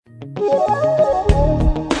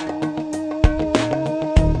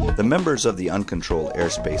The members of the Uncontrolled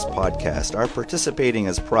Airspace podcast are participating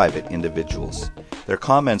as private individuals. Their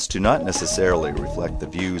comments do not necessarily reflect the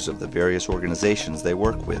views of the various organizations they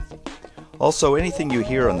work with. Also, anything you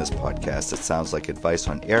hear on this podcast that sounds like advice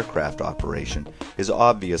on aircraft operation is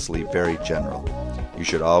obviously very general. You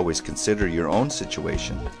should always consider your own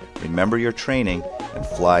situation, remember your training, and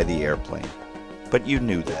fly the airplane. But you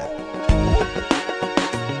knew that.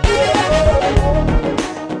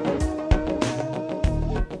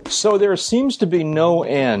 So there seems to be no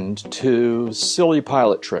end to silly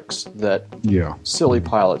pilot tricks that silly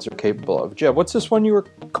pilots are capable of. Jeb, what's this one you were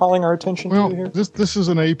calling our attention to here? This is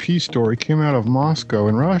an AP story. Came out of Moscow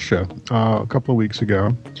in Russia a couple of weeks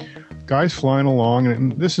ago. Guy's flying along,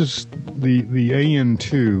 and this is the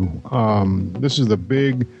AN-2. This is the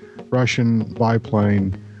big Russian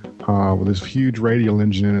biplane with this huge radial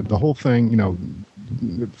engine in it. The whole thing,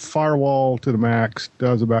 firewall to the max,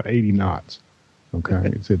 does about 80 knots.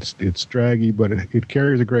 Okay, it's draggy, but it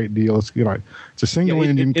carries a great deal. It's it's a single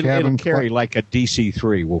engine cabin. It'll carry like a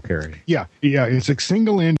DC-3 will carry. Yeah. It's a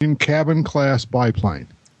single engine cabin class biplane.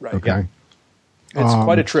 Right. Okay. Yeah. It's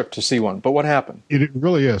quite a trip to see one. But what happened? It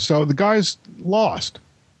really is. So the guy's lost.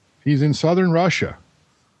 He's in southern Russia,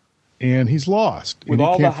 and he's lost. With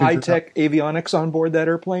all the high-tech avionics on board that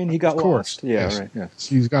airplane, he got lost. Yeah, yes. Right. Yeah.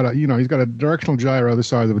 He's got a directional gyro the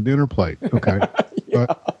size of a dinner plate. Okay. Yeah.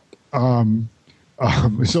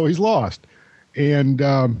 But so he's lost, and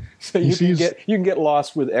so you can get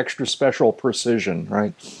lost with extra special precision,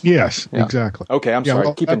 right? Yes, exactly. Okay, I'm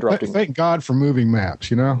sorry. Keep interrupting. Thank God for moving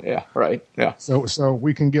maps, Yeah, right. Yeah. So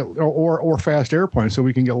we can get or fast airplanes, so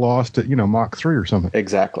we can get lost at Mach 3 or something.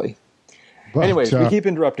 Exactly. But, anyways, we keep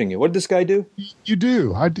interrupting you. What did this guy do? You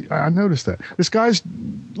do. I noticed that. This guy's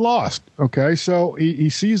lost. Okay, so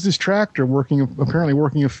he sees this tractor apparently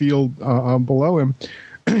working a field below him.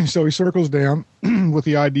 So he circles down with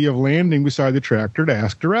the idea of landing beside the tractor to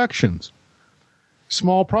ask directions.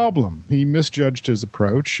 Small problem. He misjudged his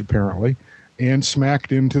approach, apparently, and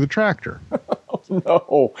smacked into the tractor.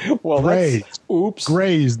 No. Well, oops.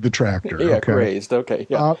 Grazed the tractor. Yeah, okay. Grazed. Okay.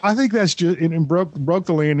 Yeah. I think that's just it broke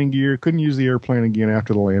the landing gear. Couldn't use the airplane again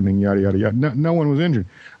after the landing. Yada yada yada. No one was injured.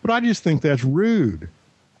 But I just think that's rude.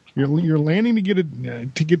 You're landing to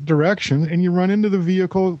get directions, and you run into the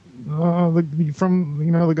vehicle from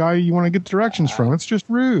the guy you want to get directions from. It's just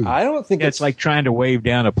rude. I don't think it's like trying to wave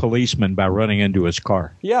down a policeman by running into his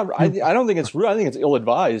car. Yeah, I don't think it's rude. I think it's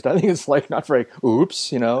ill-advised. I think it's like not very.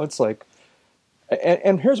 Oops, it's like.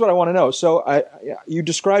 And here's what I want to know. So you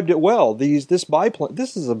described it well. This biplane.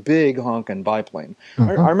 This is a big honking biplane.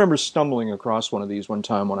 I remember stumbling across one of these one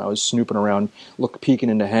time when I was snooping around, peeking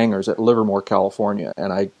into hangars at Livermore, California,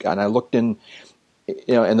 and I looked in,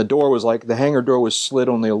 and the door was the hangar door was slid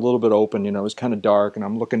only a little bit open. It was kind of dark, and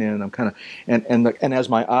I'm looking in, and I'm kind of and as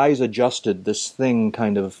my eyes adjusted, this thing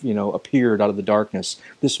kind of appeared out of the darkness.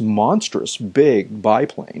 This monstrous big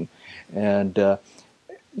biplane, and.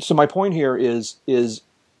 So my point here is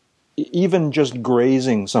even just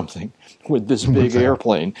grazing something with this big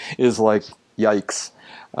airplane is like yikes.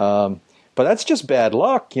 But that's just bad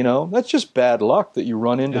luck, That's just bad luck that you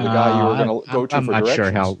run into the guy you were going to go to for directions.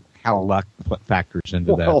 I'm not sure how luck factors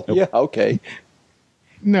into that. Yeah, okay.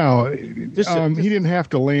 No, he didn't have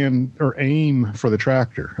to land or aim for the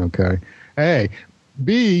tractor, okay? A.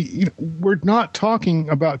 B, we're not talking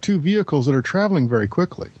about two vehicles that are traveling very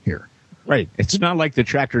quickly here. Right. It's not like the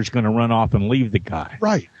tractor's going to run off and leave the guy.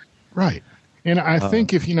 Right. And I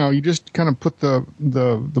think if you just kind of put the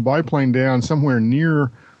biplane down somewhere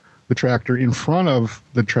near the tractor, in front of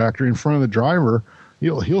the driver,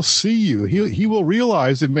 he'll see you. He will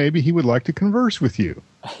realize that maybe he would like to converse with you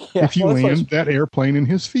if you land that airplane in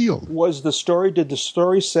his field. Did the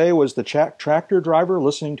story say was the tractor driver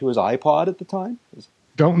listening to his iPod at the time?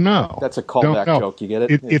 Don't know. That's a callback joke. You get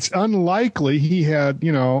it? It's unlikely he had,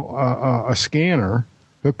 a scanner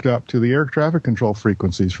hooked up to the air traffic control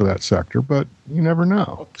frequencies for that sector, but you never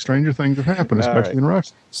know. Okay. Stranger things have happened, especially in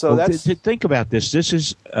Russia. So think about this. This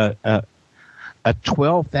is a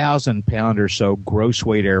 12,000-pound or so gross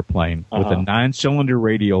weight airplane with a 9-cylinder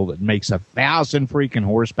radial that makes 1,000 freaking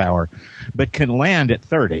horsepower, but can land at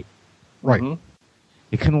 30. Right. Mm-hmm.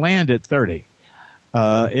 It can land at 30.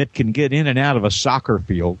 It can get in and out of a soccer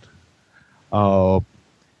field. And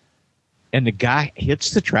the guy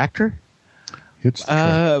hits the tractor?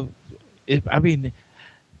 Jiminy,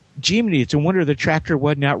 it's a wonder the tractor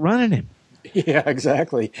wasn't outrunning him. Yeah,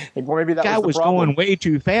 exactly. Maybe that guy was going way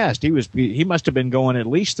too fast. He must have been going at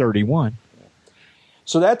least 31.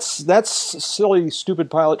 So that's silly, stupid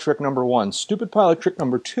pilot trick number one. Stupid pilot trick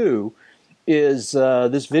number two is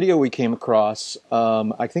this video we came across.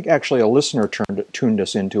 I think actually a listener tuned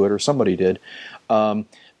us into it, or somebody did.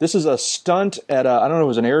 This is a stunt at I don't know if it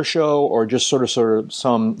was an air show or just sort of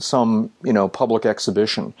some public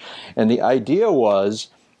exhibition, and the idea was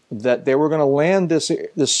that they were going to land this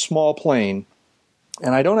small plane.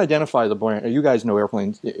 And I don't identify the brand. You guys know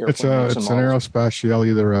airplanes. It's an Aerospatiale,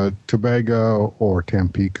 either a Tobago or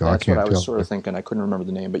Tampico. That's what I was sort of thinking. I couldn't remember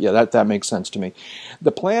the name, but yeah, that makes sense to me.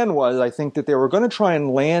 The plan was, I think, that they were going to try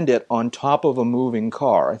and land it on top of a moving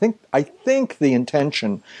car. I think the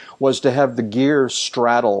intention was to have the gear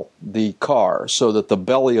straddle the car so that the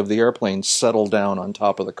belly of the airplane settled down on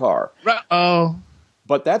top of the car. Uh-oh.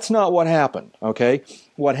 But that's not what happened, okay?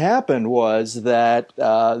 What happened was that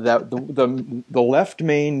the left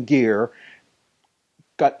main gear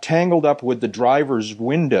got tangled up with the driver's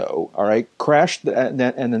window, all right, crashed, and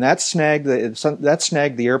then that snagged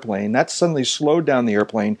the airplane. That suddenly slowed down the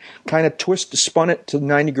airplane, kind of spun it to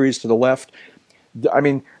 90 degrees to the left. I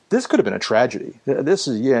mean, this could have been a tragedy. This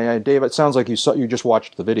is, Dave, it sounds like you just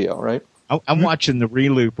watched the video, right? I'm watching the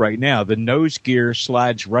reloop right now. The nose gear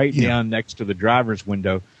slides right down next to the driver's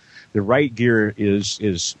window. The right gear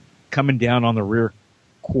is coming down on the rear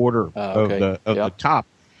quarter of the top,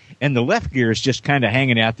 and the left gear is just kind of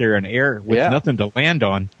hanging out there in air with nothing to land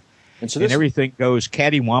on. And everything goes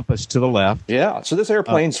cattywampus to the left. Yeah. So this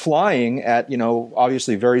airplane's flying at,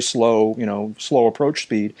 obviously very slow, slow approach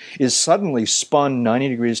speed, is suddenly spun 90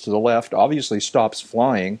 degrees to the left, obviously stops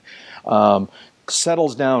flying,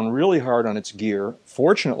 settles down really hard on its gear.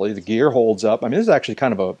 Fortunately, the gear holds up. I mean, this is actually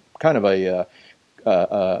kind of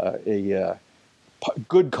a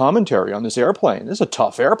good commentary on this airplane. This is a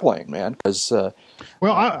tough airplane, man. Because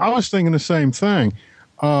well, I was thinking the same thing.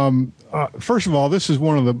 First of all, this is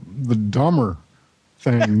one of the dumber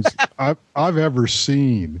things I've ever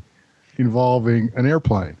seen involving an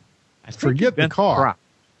airplane. Forget the car.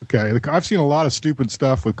 Okay, I've seen a lot of stupid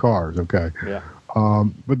stuff with cars. Okay, yeah.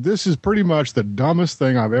 But this is pretty much the dumbest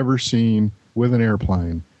thing I've ever seen with an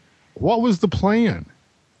airplane. What was the plan?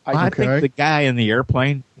 I think the guy in the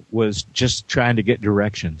airplane was just trying to get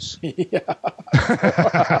directions. Yeah.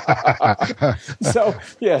 So,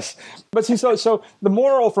 yes. But see, so the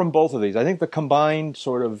moral from both of these, I think the combined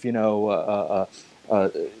sort of,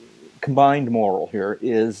 combined moral here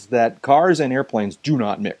is that cars and airplanes do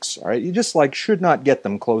not mix. All right. You just should not get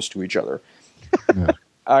them close to each other. Yeah.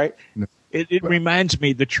 All right. It reminds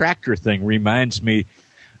me, the tractor thing reminds me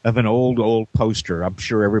of an old poster. I'm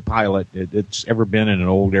sure every pilot that's ever been in an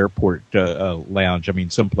old airport lounge, I mean,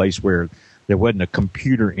 someplace where there wasn't a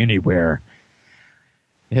computer anywhere,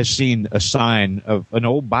 has seen a sign of an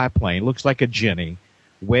old biplane, looks like a Jenny,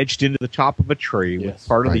 wedged into the top of a tree with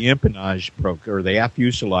part of the empennage broken, or the aft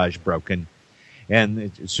fuselage broken. And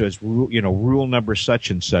it says, rule number such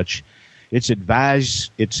and such. It's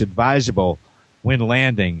advisable when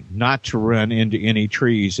landing not to run into any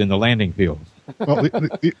trees in the landing field. Well,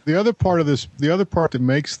 the other part of this, the other part that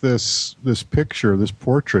makes this picture, this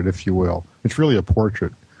portrait, if you will, it's really a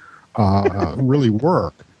portrait, really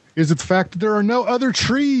work, is the fact that there are no other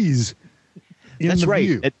trees in That's the right.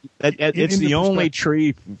 view. It's the only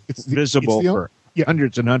tree visible for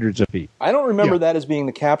hundreds and hundreds of feet. I don't remember that as being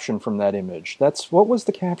the caption from that image. What was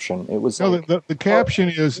the caption? It was the caption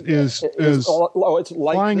is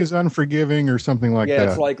flying is unforgiving or something like that. Yeah,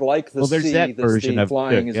 it's like the there's sea. that version of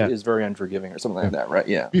flying is very unforgiving or something like that, right?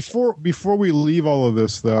 Yeah. Before we leave all of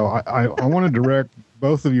this, though, I want to direct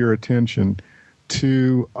both of your attention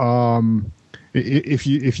to if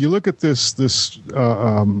you look at this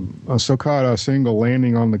Socata single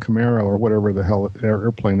landing on the Camaro or whatever the hell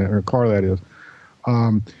airplane or car that is.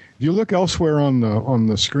 If you look elsewhere on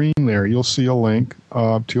the screen there, you'll see a link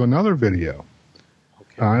to another video.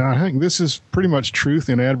 Okay. I think this is pretty much truth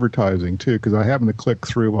in advertising, too, because I happened to click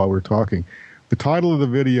through while we're talking. The title of the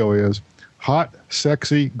video is Hot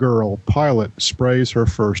Sexy Girl Pilot Sprays Her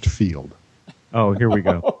First Field. Oh, here we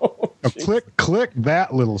go. Click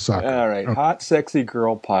that little sucker. All right. Okay. Hot sexy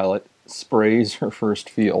girl pilot sprays her first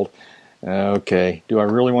field. Okay. Do I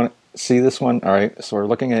really want to see this one? All right. So we're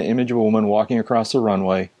looking at an image of a woman walking across the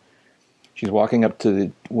runway. She's walking up to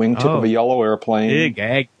the wingtip of a yellow airplane. Big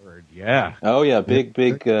egg bird, yeah. Oh, yeah. Big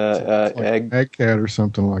like egg cat or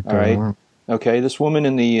something like that. All right. Okay. This woman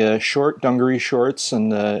in the short dungaree shorts and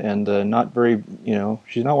not very,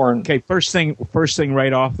 she's not wearing. Okay. First thing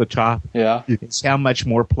right off the top. Yeah. It's how much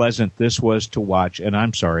more pleasant this was to watch. And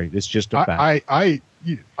I'm sorry, it's just a fact.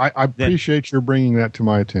 I appreciate your bringing that to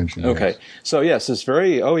my attention. Okay. Yes. So, yes, it's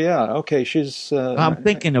very, oh, yeah, okay, she's... I'm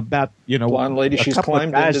thinking about, blonde lady, a she's couple of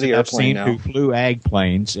climbed guys into the that I've airplane seen now. who flew ag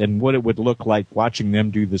planes and what it would look like watching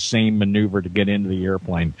them do the same maneuver to get into the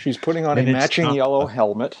airplane. She's putting on a And it's matching not- yellow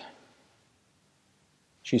helmet.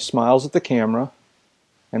 She smiles at the camera.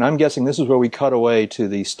 And I'm guessing this is where we cut away to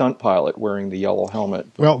the stunt pilot wearing the yellow helmet.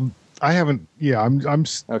 Well, I haven't. Yeah, I'm.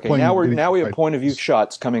 Okay, playing now video we have right. point of view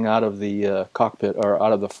shots coming out of the cockpit or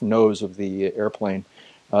out of the nose of the airplane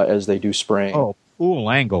as they do spraying. Oh, cool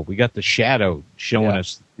angle. We got the shadow showing Yeah.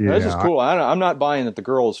 us. Yeah, This is cool. I'm not buying that the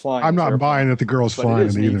girl is flying. I'm this not airplane. buying that the girl's But it flying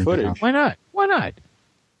is it neat either. footage. now. Why not? Why not?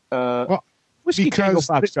 Well, Whiskey Tango because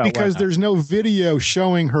Foxtrot, why because not? there's no video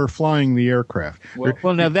showing her flying the aircraft.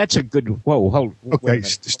 Well, now that's a good. Whoa, hold. wait a Okay, minute.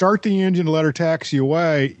 start the engine, let her taxi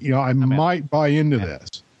away. I might buy into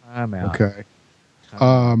this. I'm out. Okay.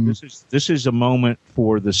 This is a moment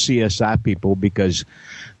for the CSI people because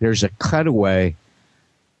there's a cutaway.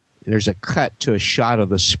 There's a cut to a shot of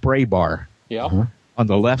the spray bar Yeah. on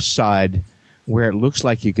the left side where it looks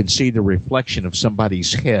like you can see the reflection of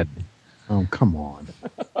somebody's head. Oh, come on.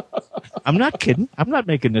 I'm not kidding. I'm not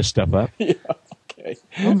making this stuff up. Okay.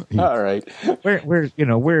 All right.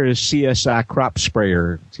 Where is CSI crop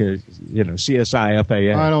sprayer? CSI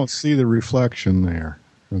FAA. I don't see the reflection there.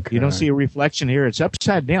 Okay. You don't see a reflection here. It's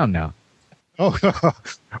upside down now. Oh,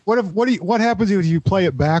 what happens if you play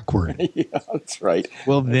it backward? Yeah, that's right.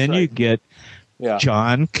 Well, then you right. get Yeah.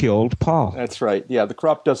 John killed Paul. That's right. Yeah, the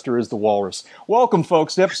crop duster is the walrus. Welcome,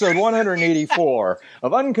 folks, to episode 184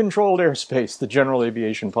 of Uncontrolled Airspace, the General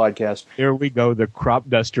Aviation Podcast. Here we go. The crop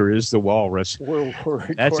duster is the walrus. We're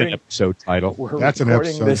recording, That's an episode title. we're That's an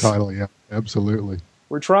recording episode this- title. Yeah, absolutely.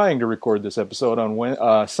 We're trying to record this episode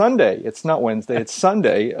on Sunday. It's not Wednesday. It's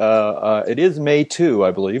Sunday. It is May 2,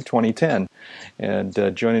 I believe, 2010. And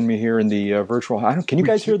joining me here in the virtual... can you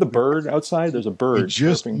guys hear the bird outside? There's a bird You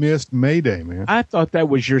just chirping. missed Mayday, man. I thought that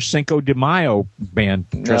was your Cinco de Mayo band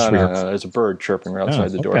dress No, rehearsal. there's a bird chirping right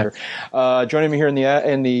outside the door okay. here. Joining me here in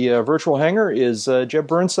the virtual hangar is Jeb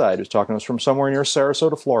Burnside, who's talking to us from somewhere near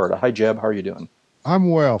Sarasota, Florida. Hi, Jeb. How are you doing?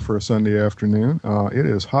 I'm well for a Sunday afternoon. It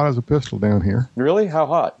is hot as a pistol down here. Really? How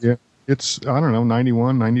hot? Yeah. It's, I don't know,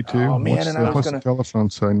 91, 92. Oh, man, What's, and I was what's gonna- the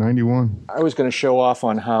telephone say? 91. I was going to show off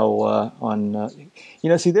on how,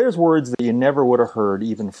 see, there's words that you never would have heard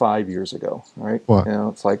even 5 years ago, right? What?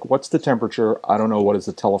 It's like, what's the temperature? I don't know. What does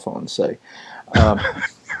the telephone say? I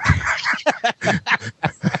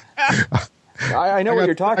know what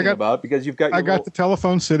you're talking about because you've got your I got the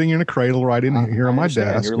telephone sitting in a cradle right in here on my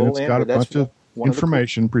understand. desk, Your and little it's got a Android, that's bunch of one of the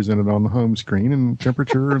information presented on the home screen, and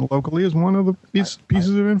temperature locally is one of the pieces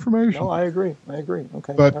of information. No, I agree.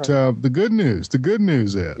 Okay. But all right. the good news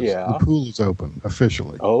is Yeah. the pool is open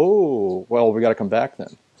officially. Oh, well, we got to come back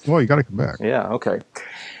then. Well, you got to come back. Yeah, okay.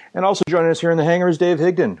 And also joining us here in the hangar is Dave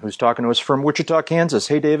Higdon, who's talking to us from Wichita, Kansas.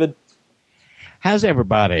 Hey, David. How's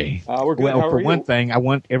everybody? We're good. Well, How for are one you? thing, I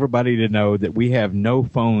want everybody to know that we have no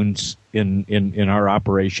phones in our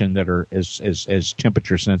operation that are as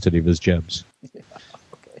temperature sensitive as Jeb's.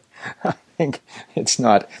 I think it's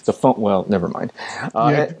not the phone. Well, never mind.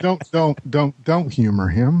 Don't humor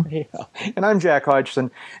him. Yeah. And I'm Jack Hodgson,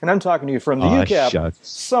 and I'm talking to you from the Aw, UCAP shucks.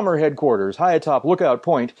 summer headquarters, high atop Lookout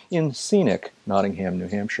Point in scenic Nottingham, New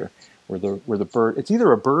Hampshire, where the bird. It's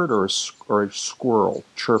either a bird or a squirrel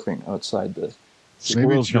chirping outside the.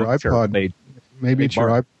 Maybe it's Squirrels your don't chirp. iPod. They- Maybe it's your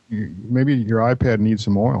bark. maybe your iPad needs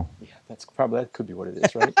some oil. Yeah, that could be what it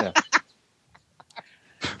is, right? Yeah.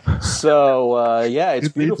 So it's It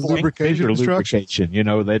needs beautiful. lubrication Finger instruction.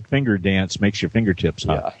 lubrication. That finger dance makes your fingertips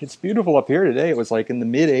hot. Yeah, it's beautiful up here today. It was like in the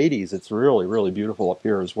mid 80s. It's really, really beautiful up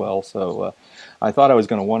here as well. So I thought I was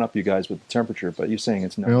going to one up you guys with the temperature, but you're saying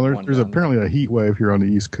it's not. There's apparently a heat wave here on the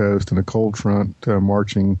East Coast and a cold front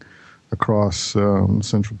marching across the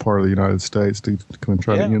central part of the United States to come and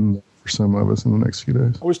try to end for some of us in the next few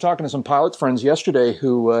days. I was talking to some pilot friends yesterday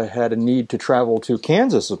who had a need to travel to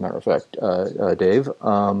Kansas, as a matter of fact, Dave.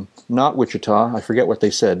 Not Wichita. I forget what they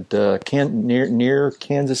said. Near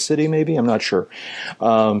Kansas City, maybe? I'm not sure.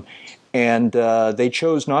 And they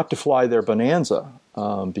chose not to fly their Bonanza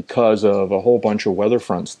because of a whole bunch of weather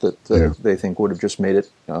fronts that they think would have just made it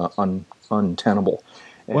untenable.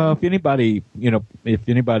 Well, if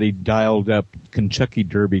anybody dialed up Kentucky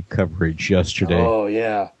Derby coverage yesterday, Oh,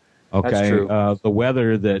 yeah. okay, That's true. The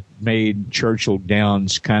weather that made Churchill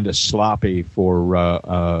Downs kind of sloppy for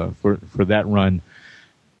that run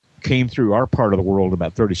came through our part of the world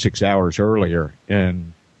about 36 hours earlier,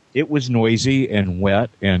 and it was noisy and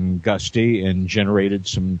wet and gusty and generated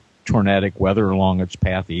some tornadic weather along its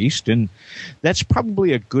path east, and that's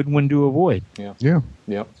probably a good one to avoid. Yeah.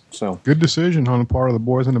 So Good decision on the part of the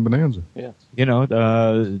boys in the Bonanza. yeah,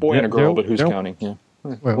 boy and a girl, but who's counting? Yeah.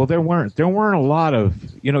 Well, there weren't a lot of,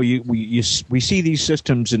 we see these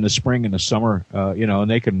systems in the spring and the summer, and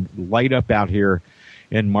they can light up out here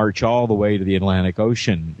and march all the way to the Atlantic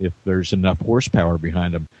Ocean if there's enough horsepower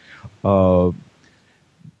behind them. But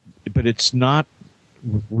it's not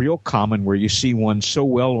real common where you see one so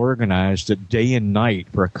well organized that day and night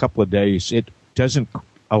for a couple of days it doesn't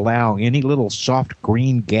allow any little soft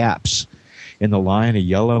green gaps in the line of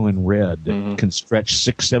yellow and red that can stretch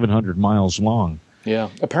 600-700 miles long. Yeah,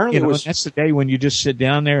 apparently that's the day when you just sit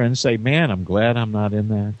down there and say, "Man, I'm glad I'm not in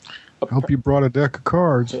that." I hope you brought a deck of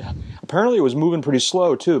cards. Yeah. Apparently, it was moving pretty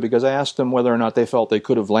slow too, because I asked them whether or not they felt they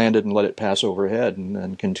could have landed and let it pass overhead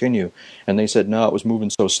and continue, and they said no, it was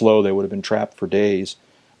moving so slow they would have been trapped for days.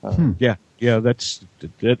 Yeah,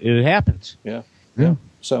 it happens. Yeah.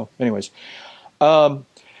 So, anyways,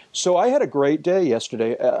 so I had a great day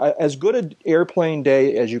yesterday, as good an airplane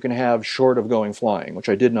day as you can have short of going flying, which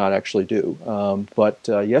I did not actually do. But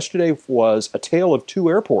yesterday was a tale of two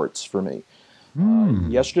airports for me.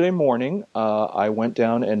 Yesterday morning, I went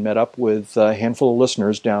down and met up with a handful of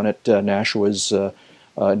listeners down at Nashua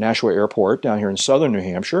Airport down here in southern New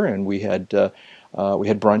Hampshire, and we had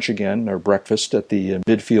brunch again, or breakfast, at the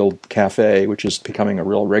Midfield Cafe, which is becoming a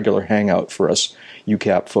real regular hangout for us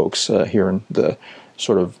UCAP folks here in the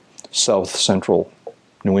sort of south central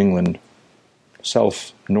New England,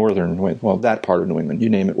 south northern, well, that part of New England, you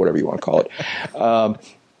name it, whatever you want to call it.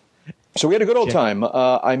 So we had a good old time.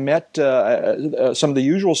 I met some of the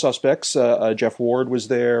usual suspects. Jeff Ward was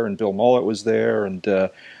there, and Bill Mullett was there, and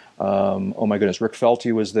oh my goodness, Rick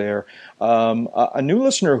Felty was there. A new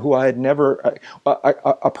listener who I had never,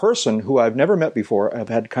 a person who I've never met before. I've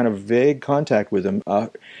had kind of vague contact with him.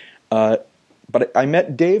 But I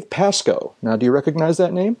met Dave Pasco. Now, do you recognize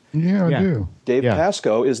that name? Yeah, I do. Dave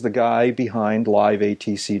Pasco is the guy behind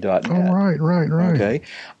liveatc.net. Oh, right.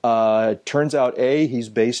 Okay. Turns out, A, he's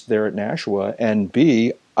based there at Nashua, and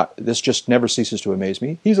B, this just never ceases to amaze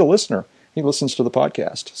me, he's a listener. He listens to the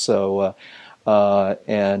podcast. So,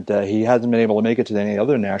 and he hasn't been able to make it to any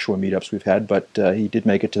other Nashua meetups we've had, but he did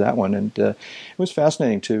make it to that one, and it was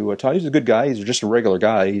fascinating to talk. He's a good guy. He's just a regular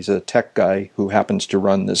guy. He's a tech guy who happens to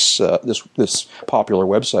run this popular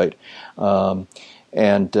website,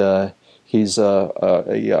 and he's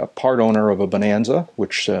a part owner of a Bonanza,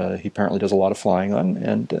 which he apparently does a lot of flying on,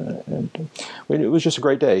 and it was just a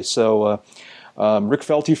great day. So. Rick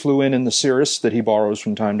Felty flew in the Cirrus that he borrows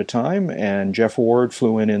from time to time, and Jeff Ward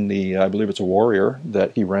flew in the, I believe it's a Warrior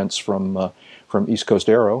that he rents from East Coast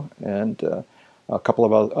Aero, and a couple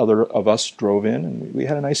of other of us drove in, and we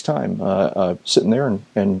had a nice time sitting there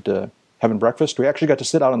and having breakfast. We actually got to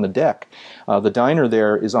sit out on the deck. The diner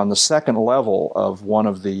there is on the second level of one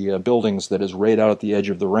of the buildings that is right out at the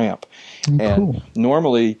edge of the ramp. And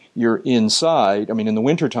normally you're inside. I mean, in the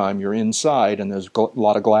wintertime, you're inside, and there's a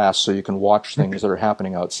lot of glass so you can watch things that are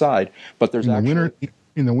happening outside. But there's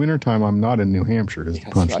in the wintertime, I'm not in New Hampshire, is the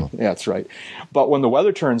punchline. Right. Yeah, that's right. But when the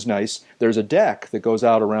weather turns nice, there's a deck that goes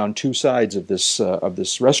out around two sides of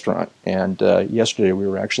this restaurant. And yesterday we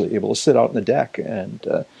were actually able to sit out on the deck and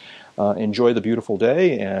enjoy the beautiful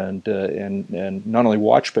day and not only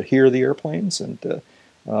watch but hear the airplanes, and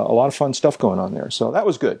a lot of fun stuff going on there. So that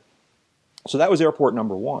was good. So that was airport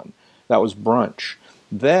number one. That was brunch.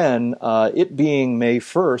 Then, it being May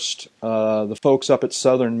 1st, the folks up at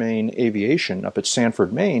Southern Maine Aviation, up at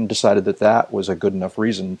Sanford, Maine, decided that was a good enough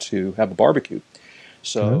reason to have a barbecue.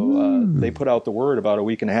 So they put out the word about a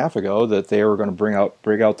week and a half ago that they were going to bring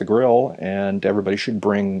out the grill, and everybody should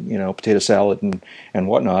bring potato salad and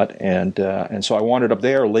whatnot. And so I wandered up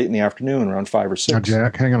there late in the afternoon, around 5 or 6. Now,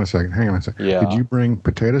 Jack, hang on a second. Yeah. Did you bring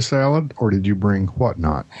potato salad or did you bring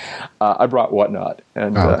whatnot? I brought whatnot,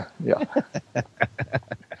 and yeah.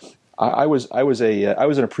 I was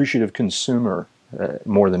an appreciative consumer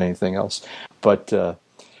more than anything else, but.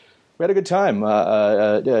 We had a good time.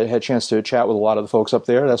 I had a chance to chat with a lot of the folks up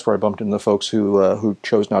there. That's where I bumped into the folks who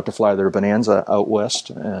chose not to fly their Bonanza out west,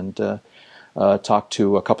 and talked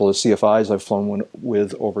to a couple of CFIs I've flown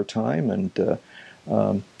with over time, and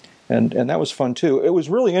that was fun too. It was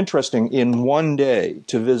really interesting in one day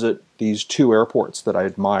to visit these two airports that I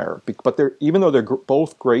admire. But even though they're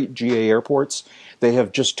both great GA airports, they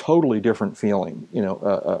have just totally different feelings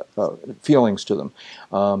to them.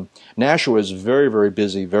 Nashua is very, very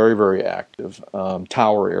busy, very, very active.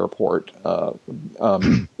 Tower Airport,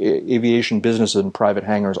 aviation business and private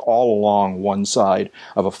hangars all along one side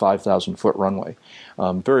of a 5,000-foot runway.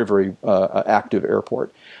 Very, very active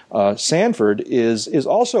airport. Sanford is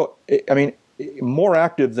also, I mean, more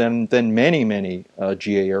active than many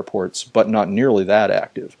GA airports, but not nearly that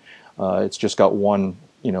active. It's just got one,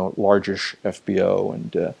 largish FBO,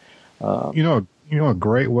 and a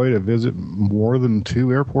great way to visit more than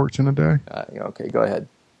 2 airports in a day. Okay, go ahead.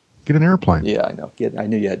 Get an airplane. Yeah, I know. I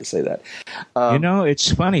knew you had to say that.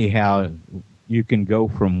 It's funny how you can go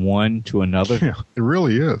from one to another. Yeah, it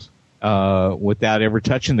really is. Without ever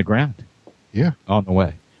touching the ground. Yeah, on the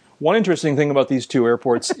way. One interesting thing about these two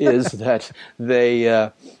airports is that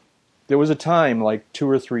there was a time like 2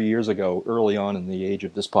 or 3 years ago, early on in the age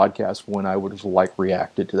of this podcast, when I would have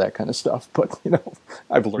reacted to that kind of stuff. But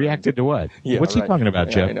I've learned. Reacted to what? Yeah, what's he talking about,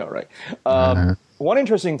 Jeff? I know, right? One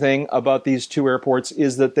interesting thing about these two airports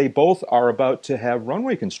is that they both are about to have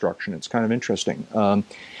runway construction. It's kind of interesting.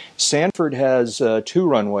 Sanford has 2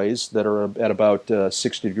 runways that are at about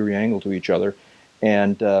 60-degree angle to each other,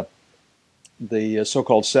 and the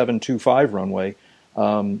so-called 725 runway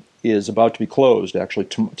is about to be closed. Actually,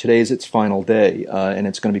 today's its final day, and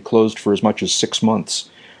it's going to be closed for as much as 6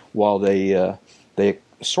 months while they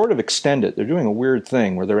sort of extend it. They're doing a weird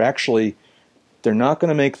thing where they're not going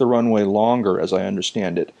to make the runway longer, as I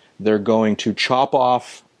understand it. They're going to chop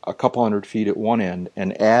off a couple hundred feet at one end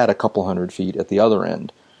and add a couple hundred feet at the other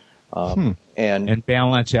end. And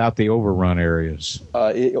balance out the overrun areas.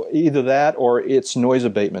 Either that or it's noise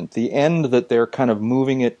abatement. The end that they're kind of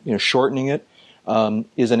moving it, shortening it,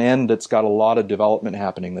 is an end that's got a lot of development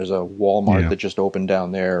happening. There's a Walmart that just opened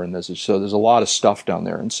down there, and there's a lot of stuff down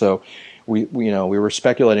there. And so we were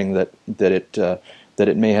speculating that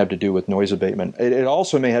it may have to do with noise abatement. It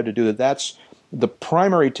also may have to do that's the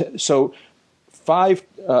primary. So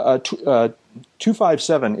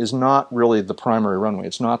 257 is not really the primary runway.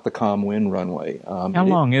 It's not the ComWin runway. How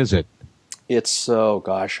long is it? It's,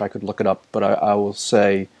 I could look it up, but I will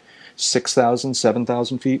say 6,000,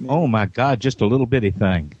 7,000 feet. Maybe. Oh my God, just a little bitty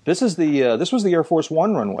thing. This was the Air Force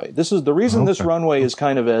One runway. This is the reason this runway is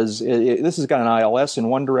kind of this has got an ILS in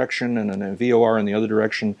one direction and a VOR in the other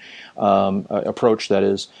direction approach. That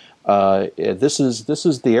is, this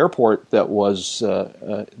is the airport that was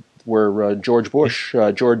where George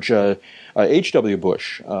H.W.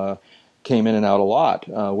 Bush came in and out a lot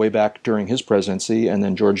way back during his presidency, and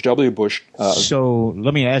then George W. Bush. So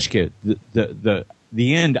let me ask you,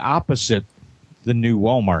 the end opposite the new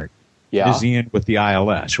Walmart is the end with the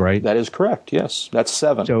ILS, right? That is correct, yes. That's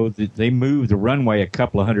 7. So they moved the runway a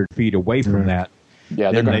couple of hundred feet away from that.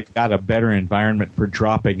 Yeah, then they've got a better environment for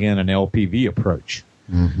dropping in an LPV approach,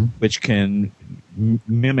 which can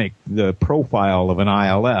mimic the profile of an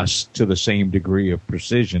ILS to the same degree of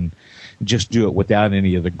precision, just do it without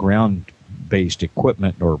any of the ground-based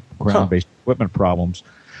equipment or ground-based equipment problems.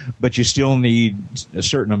 But you still need a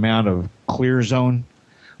certain amount of clear zone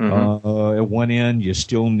at one end. You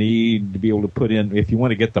still need to be able to put in, if you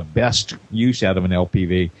want to get the best use out of an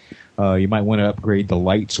LPV, you might want to upgrade the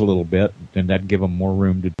lights a little bit, and that'd give them more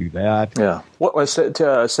room to do that. Yeah.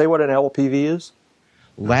 Say what an LPV is?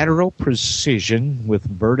 Lateral precision with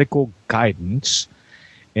vertical guidance,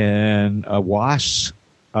 and a WAAS.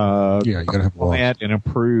 You gotta have WAAS. And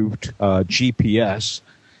improved GPS.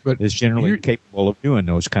 But is generally capable of doing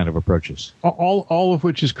those kind of approaches. All of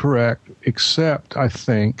which is correct, except I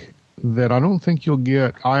think that I don't think you'll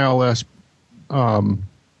get ILS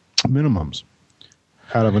minimums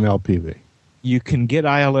out of an LPV. You can get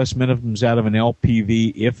ILS minimums out of an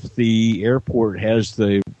LPV if the airport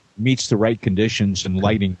meets the right conditions and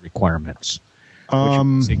lighting requirements.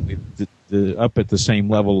 Which up at the same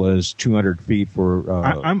level as 200 feet for.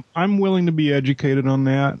 I'm willing to be educated on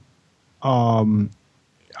that.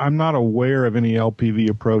 I'm not aware of any LPV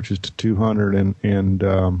approaches to 200 and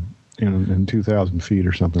 2,000 feet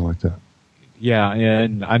or something like that. Yeah,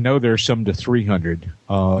 and I know there's some to 300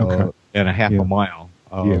 and a half a mile.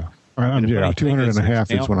 200 and a half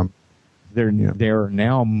is what I'm. There are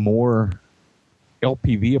now more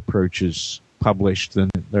LPV approaches published than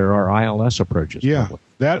there are ILS approaches. Yeah,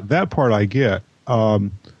 that part I get.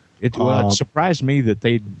 It surprised me that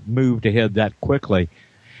they moved ahead that quickly.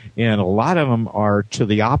 And a lot of them are to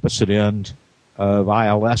the opposite end of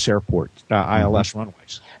ILS airports, ILS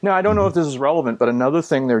runways. Now, I don't know if this is relevant, but another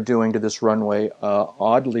thing they're doing to this runway,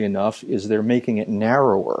 oddly enough, is they're making it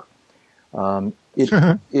narrower.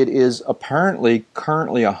 It is apparently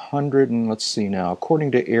currently 100, and let's see now,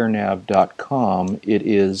 according to airnav.com, it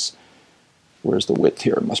is, where's the width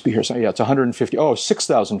here? It must be here. So, yeah, it's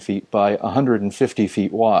 6,000 feet by 150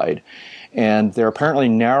 feet wide. And they're apparently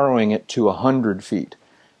narrowing it to 100 feet.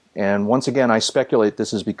 And once again, I speculate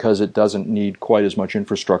this is because it doesn't need quite as much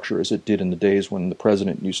infrastructure as it did in the days when the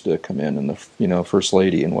president used to come in and the first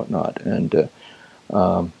lady and whatnot. And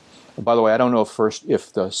by the way, I don't know if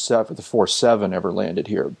the 4-7 ever landed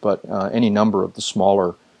here, but any number of the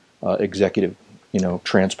smaller executive,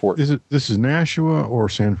 transport. This is Nashua or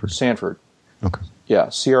Sanford? Sanford. Okay. Yeah,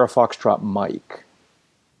 Sierra Foxtrot Mike.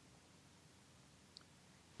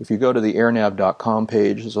 If you go to the airnav.com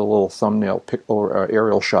page, there's a little thumbnail or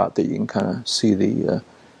aerial shot that you can kind of see the.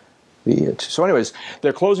 So, anyways,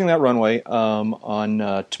 they're closing that runway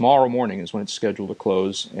on tomorrow morning is when it's scheduled to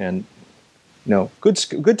close, and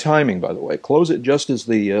good timing, by the way. Close it just as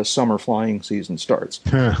the summer flying season starts,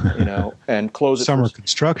 and close it summer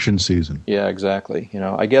construction season. Yeah, exactly.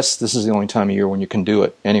 I guess this is the only time of year when you can do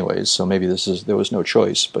it, anyways. So maybe there was no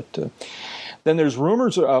choice, but. Then there's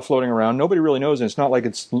rumors floating around. Nobody really knows, and it's not like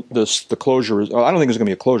it's the closure. I don't think there's going to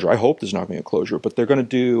be a closure. I hope there's not going to be a closure. But they're going to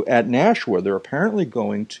do, at Nashua, they're apparently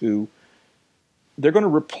going to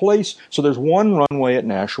replace, so there's one runway at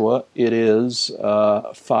Nashua. It is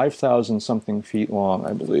 5,000 something feet long,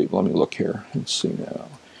 I believe. Let me look here. Let's see now.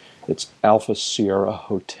 It's Alpha Sierra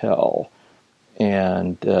Hotel.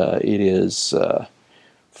 And it is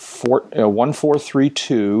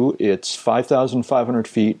 1432. It's 5,500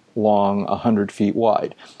 feet long, 100 feet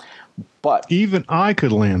wide. But even I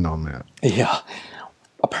could land on that. Yeah.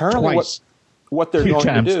 Apparently, what they're going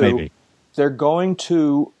to do, maybe. they're going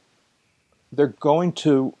to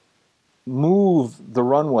move the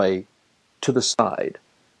runway to the side.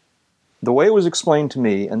 The way it was explained to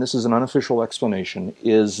me, and this is an unofficial explanation,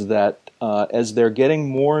 is that as they're getting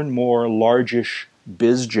more and more largish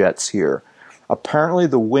biz jets here, apparently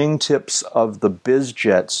the wingtips of the biz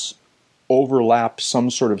jets overlap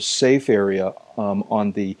some sort of safe area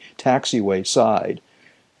on the taxiway side,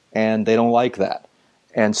 and they don't like that.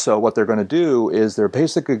 And so what they're going to do is they're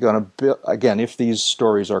basically going to build, again, if these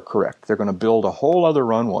stories are correct, they're going to build a whole other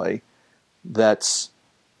runway they're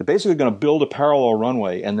basically going to build a parallel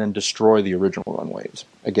runway and then destroy the original runways.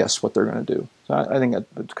 I guess what they're going to do. So I think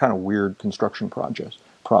it's kind of weird construction process.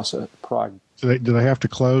 So do they have to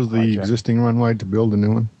close the existing runway to build a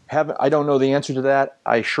new one? I don't know the answer to that.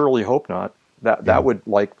 I surely hope not. That would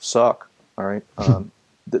suck. All right.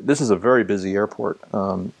 This is a very busy airport.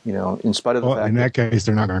 In spite of the fact in that case,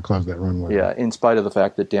 they're not going to close that runway. Yeah, in spite of the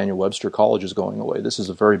fact that Daniel Webster College is going away, this is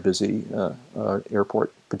a very busy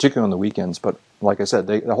airport, particularly on the weekends. But like I said,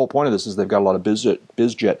 the whole point of this is they've got a lot of biz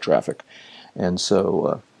jet traffic, and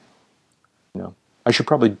so I should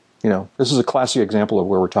probably this is a classic example of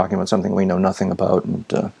where we're talking about something we know nothing about,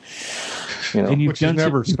 and and you've done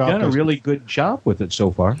a really good job with it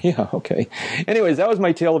so far. Yeah, okay. Anyways, that was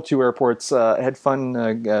my tale of two airports. I had fun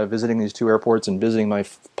visiting these two airports and visiting my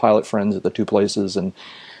pilot friends at the two places, and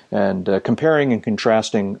comparing and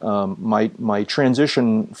contrasting my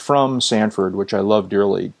transition from Sanford, which I love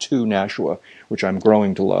dearly, to Nashua, which I'm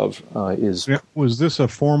growing to love. Was this a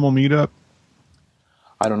formal meetup?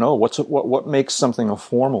 I don't know. What makes something a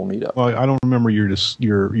formal meetup? Well, I don't remember your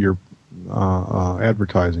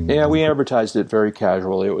advertising. Yeah, we advertised it very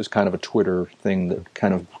casually. It was kind of a Twitter thing that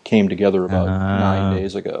kind of came together about 9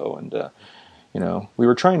 days ago, and we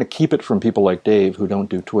were trying to keep it from people like Dave who don't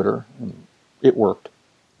do Twitter, and it worked.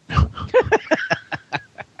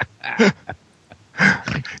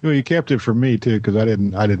 Well, you kept it from me too, because I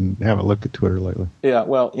haven't looked at Twitter lately. Yeah,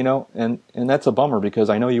 well, and that's a bummer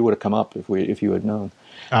because I know you would have come up if you had known.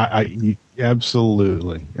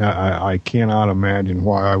 Absolutely. I cannot imagine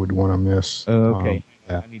why I would want to miss. Okay.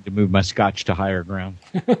 I need to move my scotch to higher ground.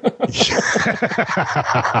 So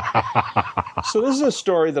this is a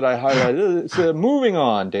story that I highlighted. It's moving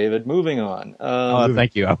on, David. Moving on.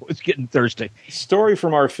 Thank you. I was getting thirsty. Story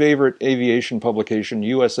from our favorite aviation publication,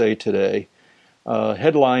 USA Today,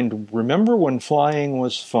 headlined, "Remember When Flying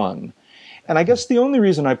Was Fun?" And I guess the only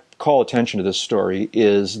reason I call attention to this story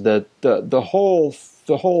is that the whole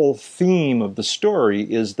theme of the story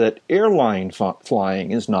is that airline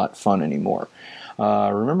flying is not fun anymore.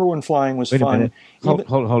 Remember when flying was fun? Hold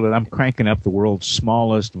it. I'm cranking up the world's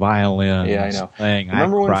smallest violin. Yeah, I know.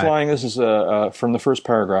 Remember when flying? This is from the first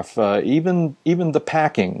paragraph. Even the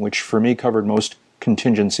packing, which for me covered most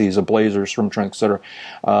contingencies of blazers, swim trunks, etc.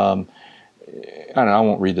 I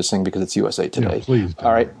won't read this thing because it's USA Today. Yeah, please.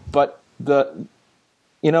 All right, but and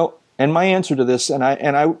And my answer to this, and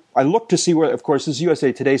I looked to see where, of course, this is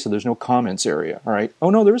USA Today, so there's no comments area, all right? Oh,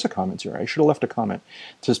 no, there is a comments area. I should have left a comment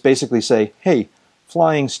to just basically say, hey,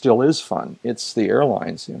 flying still is fun. It's the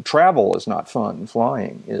airlines. Travel is not fun.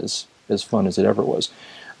 Flying is as fun as it ever was.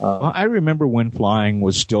 Well, I remember when flying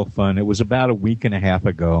was still fun. It was about a week and a half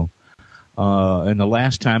ago. And the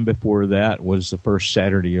last time before that was the first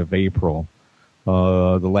Saturday of April.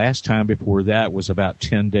 The last time before that was about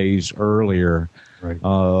 10 days earlier. Right.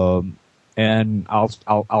 And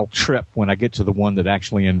I'll trip when I get to the one that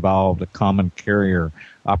actually involved a common carrier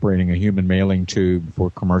operating a human mailing tube for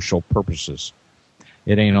commercial purposes.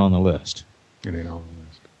 It ain't on the list. It ain't on the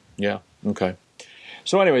list. Yeah. Okay.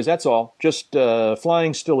 So anyways, that's all. Just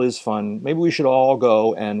flying still is fun. Maybe we should all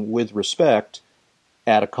go and, with respect,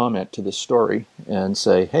 add a comment to this story and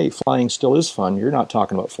say, hey, flying still is fun. You're not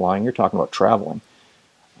talking about flying. You're talking about traveling.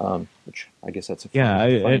 Which I guess that's a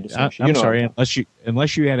funny distinction. I'm sorry.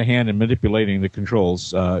 Unless you had a hand in manipulating the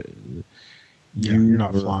controls, you're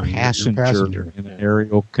not flying. You're a passenger in an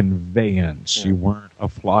aerial conveyance. Yeah. You weren't a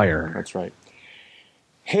flyer. That's right.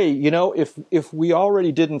 Hey, if we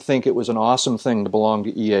already didn't think it was an awesome thing to belong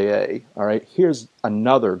to EAA, all right, here's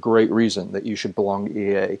another great reason that you should belong to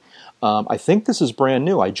EAA. I think this is brand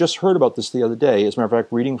new. I just heard about this the other day. As a matter of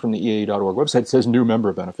fact, reading from the EAA.org website, it says new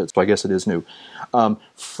member benefits, so I guess it is new.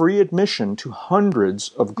 Free admission to hundreds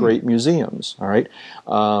of great museums, all right?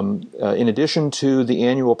 In addition to the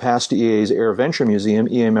annual pass to EAA's AirVenture Museum,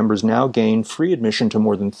 EAA members now gain free admission to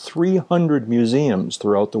more than 300 museums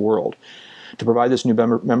throughout the world. To provide this new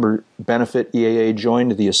member benefit, EAA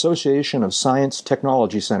joined the Association of Science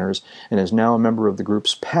Technology Centers and is now a member of the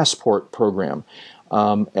group's Passport program.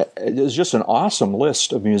 It's just an awesome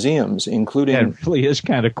list of museums, including... Yeah, it really is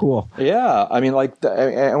kind of cool. Yeah, I mean,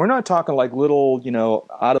 and we're not talking like little,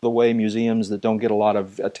 out-of-the-way museums that don't get a lot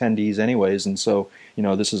of attendees anyways, and so,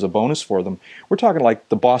 this is a bonus for them. We're talking like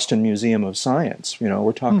the Boston Museum of Science.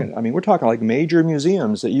 We're talking, we're talking like major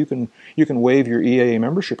museums that you can waive your EAA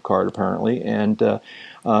membership card, apparently, and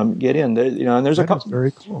get in. And there's a couple. Very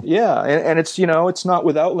cool. Yeah, and it's it's not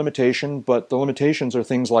without limitation, but the limitations are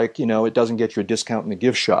things like it doesn't get you a discount in the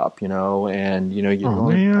gift shop, and you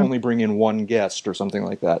only bring in one guest or something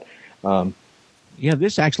like that. Yeah,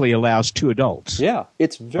 this actually allows 2 adults. Yeah,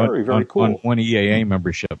 it's very cool. On one EAA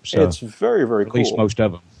membership. So it's very cool. At least most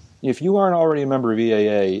of them. If you aren't already a member of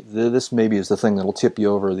EAA, this maybe is the thing that'll tip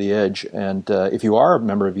you over the edge. And if you are a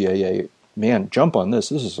member of EAA, man, jump on this.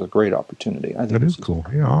 This is a great opportunity. I think that is cool.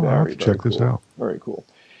 Yeah, I'll have to check this out. Very cool.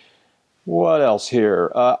 What else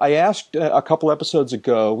here? I asked a couple episodes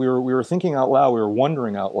ago. We were thinking out loud. We were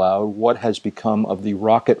wondering out loud what has become of the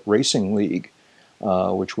Rocket Racing League,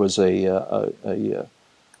 which was a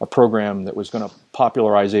program that was going to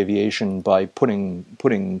popularize aviation by putting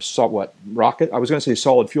rocket? I was going to say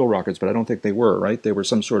solid fuel rockets, but I don't think they were. Right? They were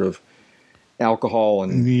some sort of alcohol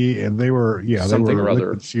and they were something or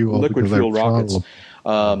other liquid fuel rockets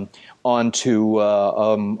onto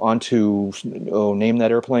name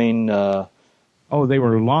that airplane. They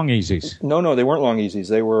were Long Easies. No, they weren't Long Easies.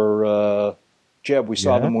 They were Jeb. We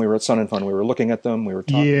saw them when we were at Sun and Fun. We were looking at them. We were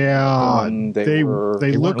talking. Yeah, they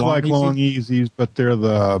look like Long Easies, but they're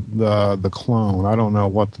the clone. I don't know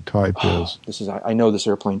what the type is. I know this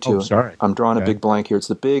airplane too. Oh, sorry. I'm drawing a big blank here. It's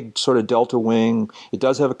the big sort of Delta wing. It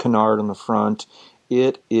does have a canard on the front.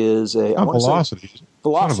 It is a Velocity.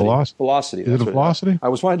 Velocity. Is it a Velocity? I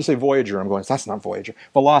was wanting to say Voyager. I'm going, that's not Voyager.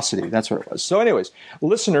 Velocity. That's what it was. So anyways,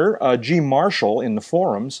 listener G. Marshall in the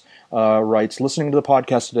forums writes, listening to the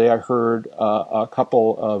podcast today, I heard a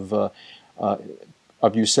couple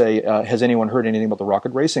of you say, has anyone heard anything about the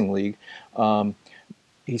Rocket Racing League?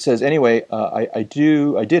 He says, anyway, I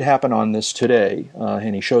did happen on this today,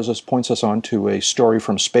 and he points us on to a story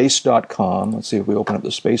from space.com. Let's see if we open up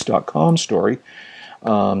the space.com story.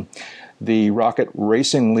 The Rocket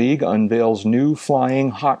Racing League unveils new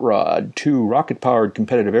flying hot rod. 2 rocket-powered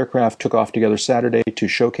competitive aircraft took off together Saturday to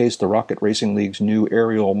showcase the Rocket Racing League's new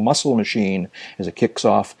aerial muscle machine as it kicks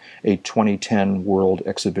off a 2010 World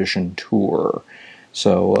Exhibition Tour.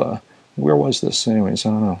 So, where was this? Anyways,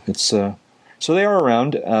 I don't know. It's so they are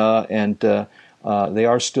around, and they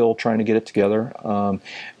are still trying to get it together.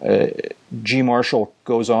 G. Marshall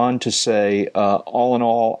goes on to say, all in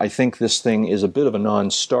all, I think this thing is a bit of a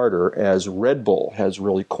non-starter, as Red Bull has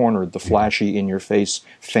really cornered the flashy, in-your-face,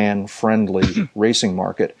 fan-friendly racing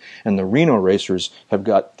market, and the Reno racers have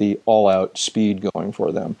got the all-out speed going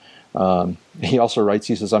for them. He also writes,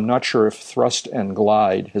 he says, I'm not sure if Thrust and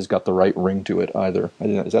Glide has got the right ring to it either.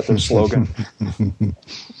 Is that their slogan?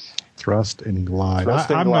 thrust and glide. Thrust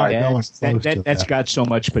and I'm glide. not going close to That's that. got so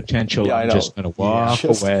much potential. Yeah, I I'm know. just going to walk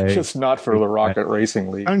away. Just not for the Rocket Racing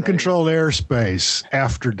League. right? Uncontrolled airspace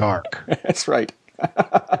after dark. That's right.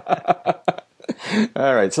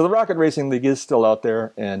 All right. So the Rocket Racing League is still out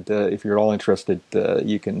there, and if you're at all interested,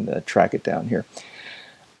 you can track it down here.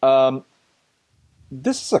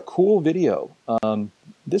 This is a cool video.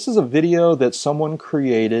 This is a video that someone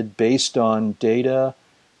created based on data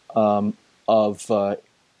of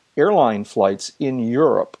airline flights in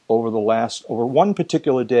Europe over one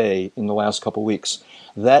particular day in the last couple weeks.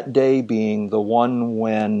 That day being the one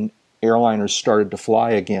when airliners started to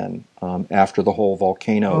fly again after the whole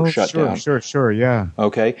volcano shut down. Sure, yeah.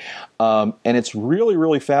 Okay, and it's really,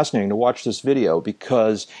 really fascinating to watch this video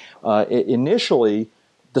because initially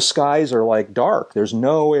the skies are like dark. There's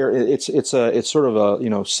no air. It's sort of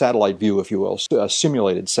a satellite view, if you will, a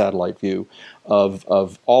simulated satellite view of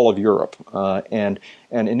all of Europe. And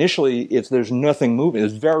initially there's nothing moving.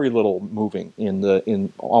 There's very little moving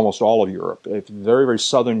in almost all of Europe. It's very, very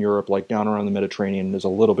southern Europe, like down around the Mediterranean. There's a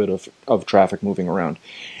little bit of traffic moving around,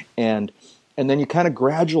 and then you kind of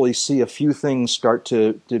gradually see a few things start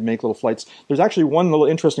to make little flights. There's actually one little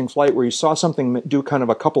interesting flight where you saw something do kind of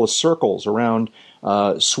a couple of circles around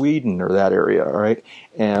Sweden or that area, all right,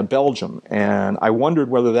 and Belgium. And I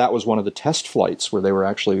wondered whether that was one of the test flights where they were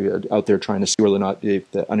actually out there trying to see whether or not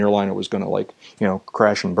an airliner was going to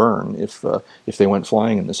crash and burn if they went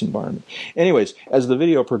flying in this environment. Anyways, as the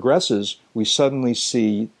video progresses, we suddenly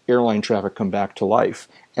see airline traffic come back to life.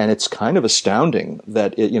 And it's kind of astounding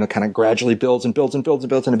that it, kind of gradually builds and builds and builds and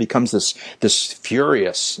builds, and it becomes this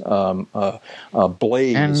furious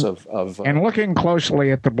blaze of. And looking closely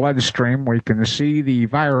at the bloodstream, we can see the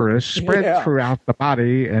virus spread throughout the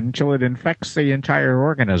body until it infects the entire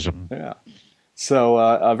organism. Yeah. So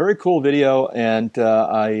a very cool video, and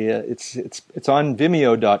it's on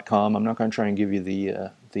Vimeo.com. I'm not going to try and give you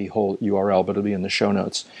the whole URL, but it'll be in the show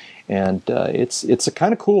notes. And it's a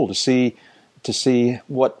kind of cool to see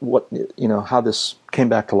what how this came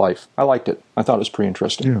back to life. I liked it. I thought it was pretty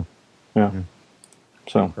interesting. Yeah.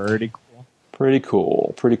 So pretty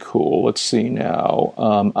cool. Let's see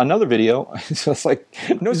now. Another video. So it's like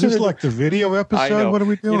Is this like the video episode? I know. What are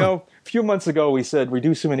we doing? A few months ago we said we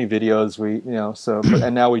do so many videos.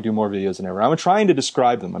 And now we do more videos than ever. I'm trying to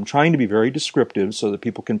describe them. I'm trying to be very descriptive so that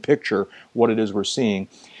people can picture what it is we're seeing.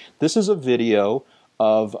 This is a video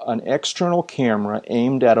of an external camera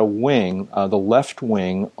aimed at a wing, the left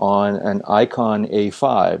wing, on an Icon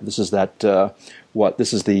A5. This is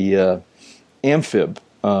This is the amphib.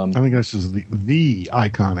 I think this is the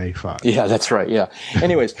Icon A5. Yeah, that's right. Yeah.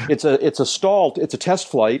 Anyways, it's a test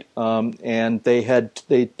flight, and they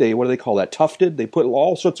what do they call that? Tufted. They put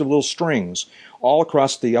all sorts of little strings all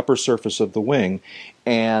across the upper surface of the wing,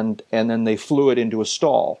 and then they flew it into a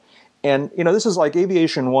stall. And, this is like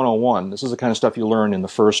Aviation 101. This is the kind of stuff you learn in the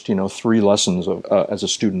first, 3 lessons of, as a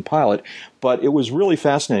student pilot. But it was really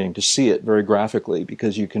fascinating to see it very graphically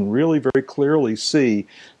because you can really very clearly see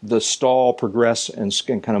the stall progress and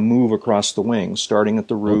kind of move across the wing, starting at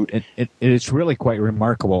the root. It's really quite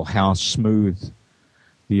remarkable how smooth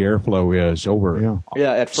the airflow is over.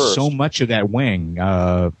 Yeah, at first. So much of that wing,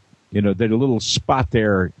 there's a little spot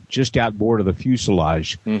there just outboard of the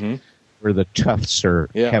fuselage. Mm-hmm. Where the tufts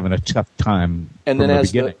are having a tough time. And then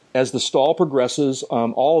as the stall progresses,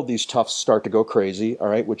 all of these tufts start to go crazy, all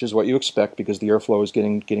right, which is what you expect because the airflow is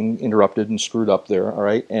getting interrupted and screwed up there, all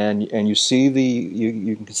right, and you see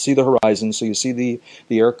you can see the horizon, so you see the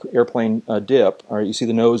airplane dip, all right, you see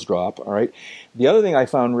the nose drop, all right. The other thing I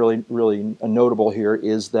found really, really notable here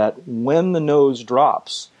is that when the nose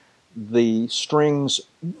drops, the strings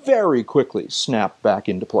very quickly snap back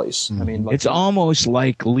into place. I mean, it's almost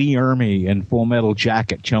like Lee Ermey in Full Metal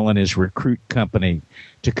Jacket telling his recruit company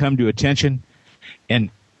to come to attention, and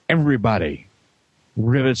everybody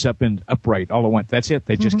rivets up and upright all at once. That's it.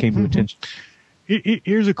 They just came to attention.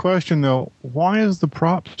 Here's a question, though. Why is the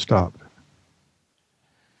prop stopped?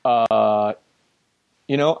 I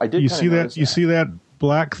did. You see that? You see that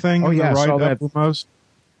black thing in the right uppermost?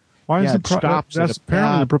 Why is the prop? That's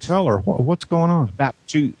apparently the propeller. What's going on? About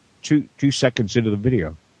two seconds into the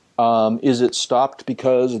video. Is it stopped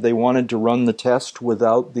because they wanted to run the test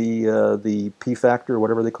without the P factor,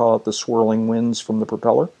 whatever they call it, the swirling winds from the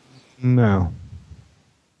propeller? No.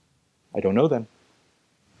 I don't know then.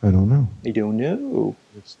 I don't know. I don't know.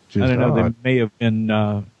 It's just I don't know. odd. They may have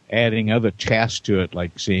been adding other tasks to it,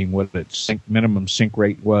 like seeing what its minimum sync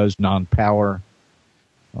rate was, non-power.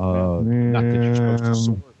 Not that you're supposed to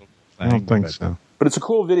soar. I don't think so. But it's a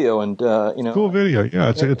cool video, and cool video.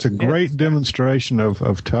 Yeah, it's a great demonstration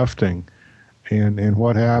of tufting, and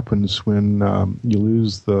what happens when you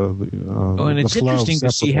lose the and it's interesting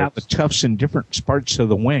to see how the tufts in different parts of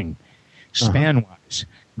the wing, span-wise,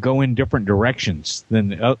 go in different directions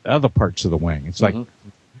than other parts of the wing. It's like,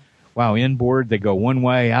 wow, inboard they go one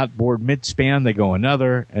way, outboard mid-span they go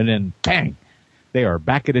another, and then bang, they are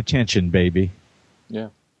back at attention, baby. Yeah.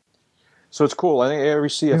 So it's cool. I think every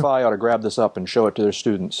CFI ought to grab this up and show it to their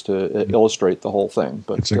students to illustrate the whole thing.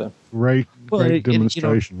 But it's a great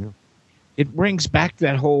demonstration. It brings back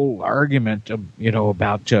that whole argument of,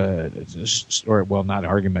 about, not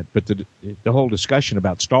argument, but the whole discussion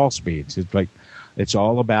about stall speeds. It's like, it's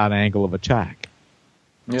all about angle of attack.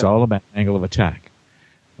 It's all about angle of attack.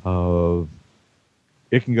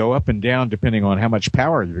 It can go up and down depending on how much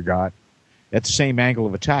power you got. That's the same angle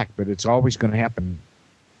of attack, but it's always going to happen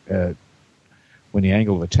when the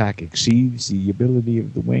angle of attack exceeds the ability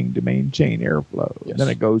of the wing to maintain airflow. Yes. Then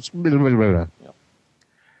it goes... Blah, blah, blah, blah.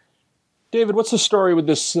 David, what's the story with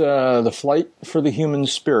this, the flight for the human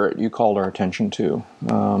spirit you called our attention to?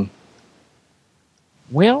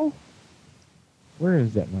 Well, where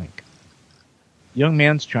is that link? Young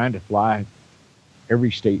man's trying to fly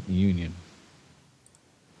every state in the union.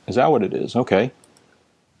 Is that what it is? Okay.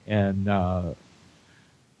 And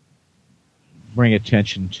bring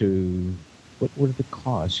attention to what are the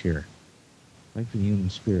cause here? Like the human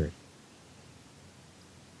spirit.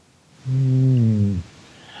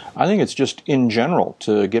 I think it's just in general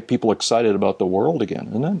to get people excited about the world again,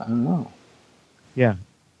 isn't it? I don't know. Yeah.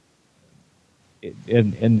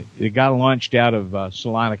 And it got launched out of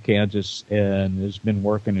Salina, Kansas, and has been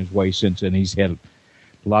working his way since. And he's had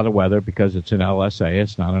a lot of weather because it's an LSA.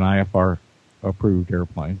 It's not an IFR approved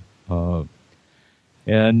airplane,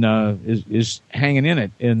 and is hanging in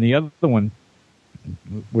it. And the other one,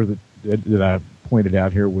 that I pointed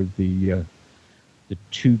out here, was the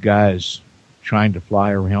two guys trying to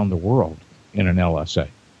fly around the world in an LSA.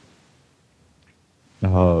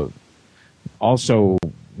 Also,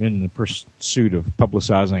 in the pursuit of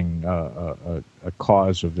publicizing a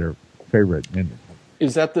cause of their favorite.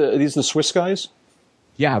 Is that these the Swiss guys?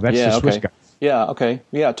 Yeah, that's the Swiss guys. Yeah, okay.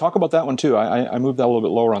 Yeah, talk about that one too. I moved that a little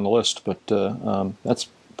bit lower on the list, but that's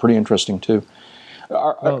pretty interesting too.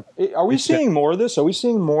 Are we seeing more of this? Are we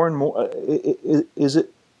seeing more and more?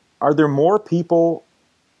 Are there more people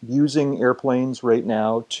using airplanes right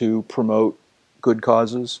now to promote good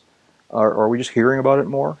causes? Or are we just hearing about it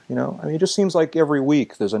more? It just seems like every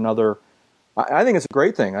week there's another. I think it's a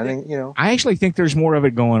great thing. I think I actually think there's more of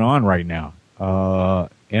it going on right now,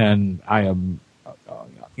 and I am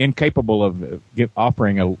incapable of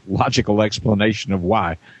offering a logical explanation of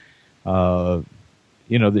why.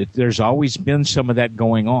 There's always been some of that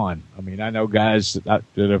going on. I mean, I know guys that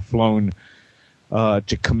have flown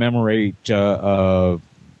to commemorate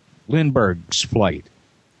Lindbergh's flight,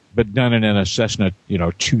 but done it in a Cessna,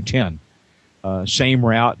 210. Same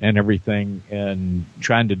route and everything, and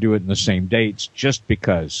trying to do it in the same dates just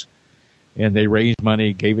because. And they raised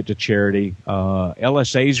money, gave it to charity.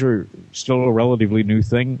 LSAs are still a relatively new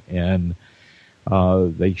thing, and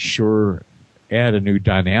they sure add a new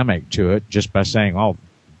dynamic to it just by saying, oh,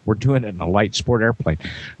 we're doing it in a light sport airplane.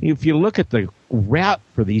 If you look at the route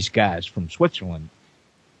for these guys from Switzerland,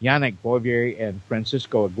 Yannick Bouvier and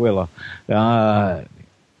Francisco Aguila, oh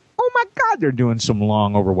my God, they're doing some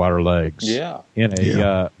long overwater legs. Yeah.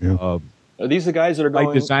 Are these the guys that are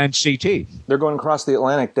going... designed CT. They're going across the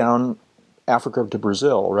Atlantic down Africa to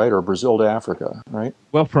Brazil, right? Or Brazil to Africa, right?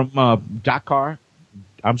 Well, from Dhaka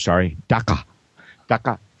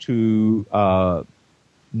to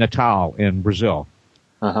Natal in Brazil.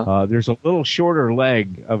 There's a little shorter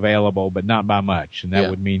leg available, but not by much, and that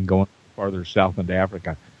would mean going farther south into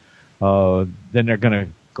Africa. Then they're going to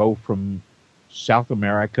go from South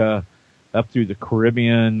America up through the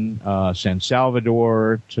Caribbean, San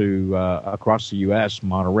Salvador, to across the U.S.,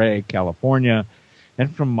 Monterey, California,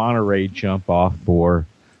 and from Monterey jump off for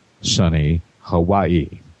sunny Hawaii.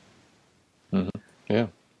 Mm-hmm. Yeah.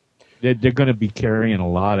 They're going to be carrying a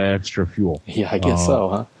lot of extra fuel. Yeah, I guess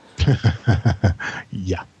so, huh?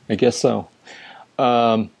 Yeah. I guess so.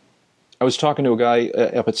 I was talking to a guy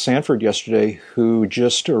up at Sanford yesterday who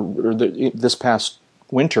just, this past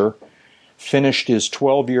winter, finished his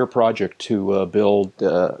 12-year project to build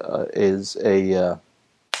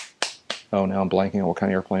now I'm blanking on what kind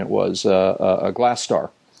of airplane it was, a Glass Star.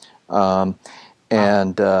 And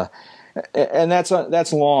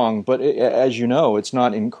that's long, but as you know, it's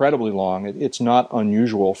not incredibly long. It's not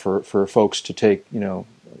unusual for folks to take,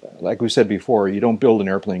 like we said before, you don't build an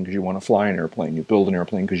airplane because you want to fly an airplane. You build an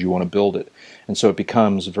airplane because you want to build it. And so it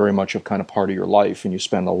becomes very much of kind of part of your life, and you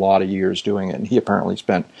spend a lot of years doing it. And he apparently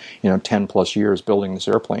spent, 10 plus years building this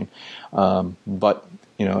airplane. But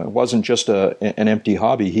it wasn't just an empty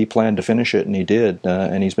hobby. He planned to finish it, and he did.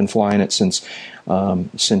 And he's been flying it since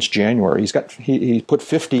January. He put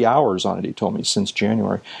 50 hours on it, he told me, since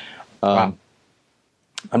January. Wow.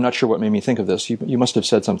 I'm not sure what made me think of this. You must have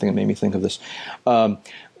said something that made me think of this.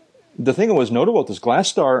 The thing that was notable about this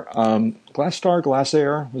Glasair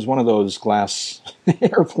was one of those glass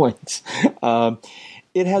airplanes.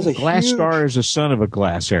 It has a Glasair is a son of a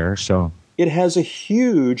Glasair, so it has a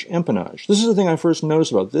huge empennage. This is the thing I first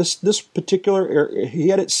noticed about this particular. He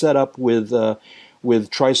had it set up with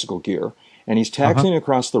tricycle gear, and he's taxiing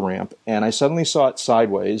across the ramp. And I suddenly saw it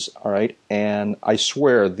sideways. All right, and I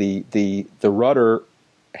swear the rudder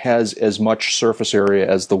has as much surface area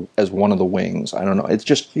as one of the wings. I don't know. It's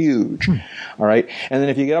just huge. All right. And then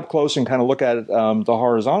if you get up close and kind of look at it, the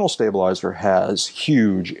horizontal stabilizer has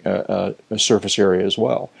huge surface area as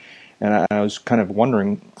well. And I was kind of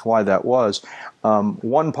wondering why that was.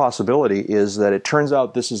 One possibility is that it turns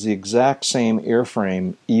out this is the exact same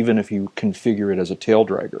airframe, even if you configure it as a tail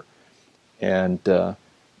dragger. And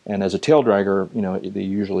as a tail dragger, they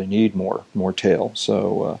usually need more tail.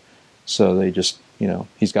 So they just,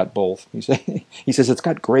 he's got both. He says it's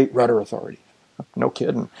got great rudder authority. No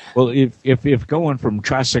kidding. Well, if going from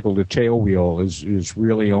tricycle to tail wheel is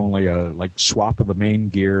really only a swap of the main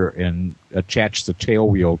gear and attach the tail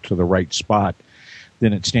wheel to the right spot,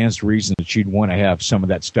 then it stands to reason that you'd want to have some of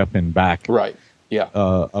that stuff in back. Right. Yeah.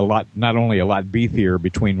 Not only a lot beefier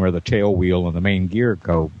between where the tail wheel and the main gear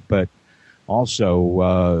go, but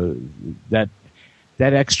also that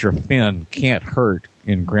extra fin can't hurt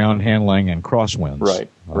in ground handling and crosswinds.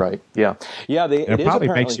 Right. Yeah. It probably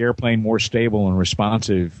makes the airplane more stable and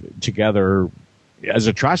responsive together as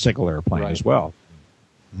a tricycle airplane as well.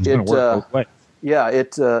 It's going to work both ways. Yeah.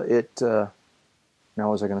 Now,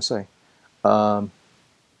 what was I going to say?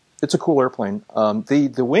 It's a cool airplane.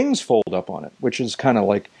 The wings fold up on it, which is kind of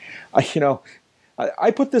like,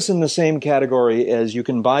 I put this in the same category as you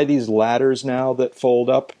can buy these ladders now that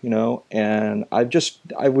fold up, and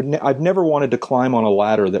I've never wanted to climb on a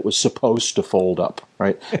ladder that was supposed to fold up,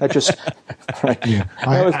 right? Right. Yeah.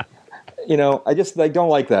 I don't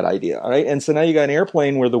like that idea, all right? And so now you got an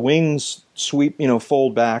airplane where the wings sweep,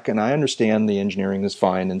 fold back, and I understand the engineering is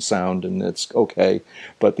fine and sound and it's okay,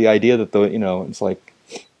 but the idea that it's like,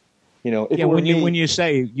 when you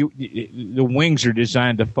say the wings are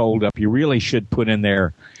designed to fold up, you really should put in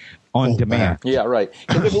there on demand. Yeah, right.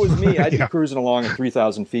 Because if it was me, I'd be cruising along at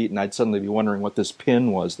 3,000 feet, and I'd suddenly be wondering what this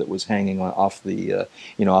pin was that was hanging off the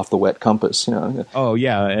off the wet compass. Oh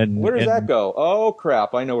yeah, and where does that go? Oh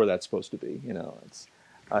crap! I know where that's supposed to be. It's.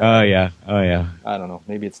 Oh yeah. I don't know.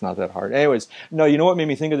 Maybe it's not that hard. Anyways, no. You know what made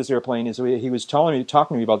me think of this airplane is he was talking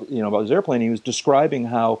to me about about his airplane. He was describing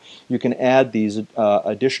how you can add these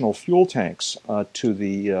additional fuel tanks to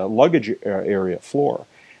the luggage area floor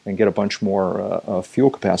and get a bunch more fuel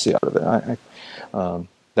capacity out of it.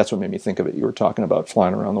 That's what made me think of it. You were talking about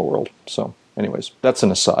flying around the world. So, anyways, that's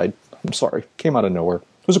an aside. I'm sorry. Came out of nowhere.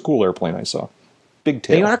 It was a cool airplane I saw. Big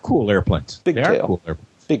tail. They are cool airplanes. Big tail. Are cool airplanes.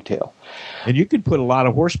 Big tail. And you could put a lot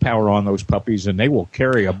of horsepower on those puppies, and they will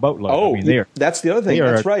carry a boatload. Oh, that's the other thing.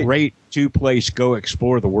 That's right. They are a great two-place go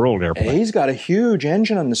explore the world airplane. And he's got a huge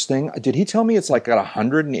engine on this thing. Did he tell me it's got a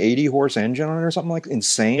 180 horse engine on it or something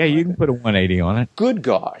insane? Yeah, you can put a 180 on it. Good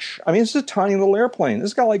gosh. I mean, this is a tiny little airplane.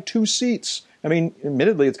 This has got 2 seats. I mean,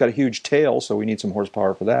 admittedly, it's got a huge tail, so we need some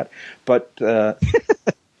horsepower for that. But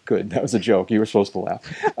good. That was a joke. You were supposed to laugh.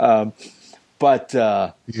 But you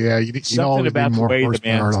always need more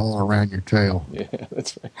horsepower all around your tail. Yeah,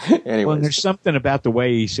 that's right. Anyways. Well, there's something about the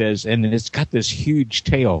way he says, and it's got this huge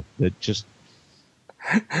tail that just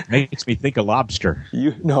makes me think of lobster.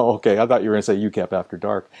 Okay. I thought you were going to say UCAP After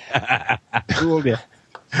Dark. Cool, yeah.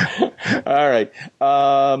 All right.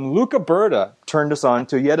 Luca Berta turned us on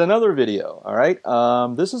to yet another video. All right.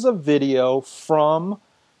 This is a video from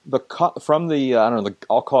the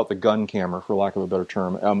I'll call it the gun camera for lack of a better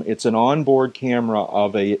term. It's an onboard camera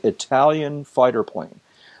of a Italian fighter plane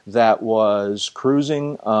that was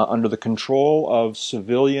cruising under the control of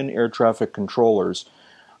civilian air traffic controllers.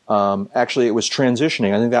 Actually, it was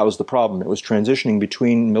transitioning. I think that was the problem. It was transitioning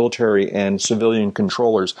between military and civilian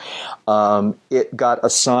controllers. It got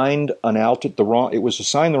assigned it was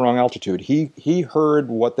assigned the wrong altitude. He heard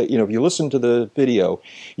what if you listen to the video,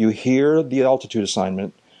 you hear the altitude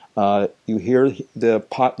assignment. You hear the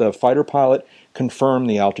fighter pilot confirm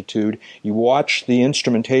the altitude. You watch the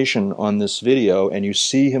instrumentation on this video, and you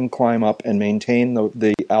see him climb up and maintain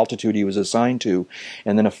the altitude he was assigned to.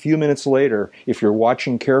 And then a few minutes later, if you're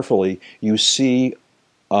watching carefully, you see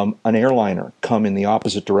an airliner come in the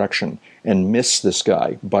opposite direction and miss this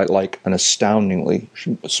guy by like an astoundingly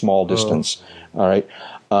small distance. All right.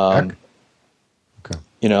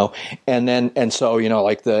 You know, and so you know,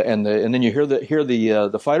 like and then you hear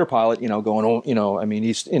the fighter pilot, you know, going on, you know, I mean,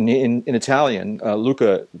 he's in Italian.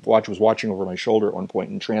 Luca was watching over my shoulder at one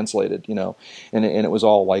point and translated, you know, and it was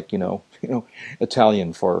all like, you know,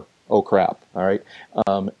 Italian for oh crap, all right,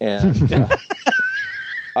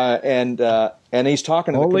 and he's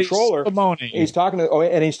talking to the controller. He's talking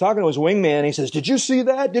to his wingman. He says, "Did you see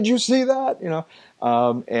that? Did you see that?" You know,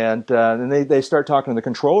 and then they start talking to the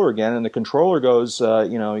controller again, and the controller goes,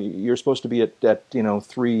 "You know, you're supposed to be at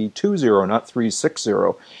 320, not 360."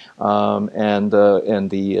 And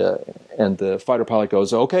the fighter pilot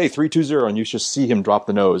goes, "Okay, 320," and you just see him drop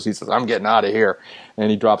the nose. He says, "I'm getting out of here," and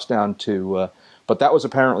he drops down to. But that was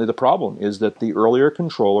apparently the problem, is that the earlier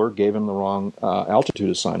controller gave him the wrong altitude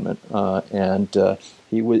assignment, and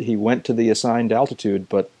he went to the assigned altitude,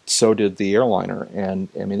 but so did the airliner. And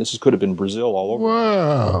I mean, could have been Brazil all over.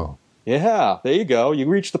 Whoa! Yeah, there you go. You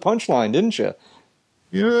reached the punchline, didn't you?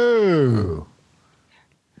 Yo,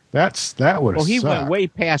 that would. Well, he went way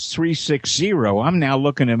past 360. I'm now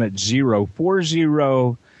looking at him at 040,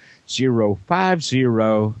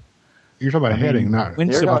 050. You're talking about heading, not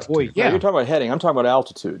altitude. Yeah, you're talking about heading. I'm talking about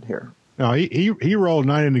altitude here. No, he rolled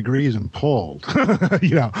 90 degrees and pulled.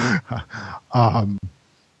 You know,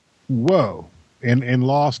 whoa, and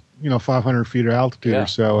lost 500 feet of altitude or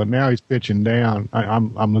so, and now he's pitching down.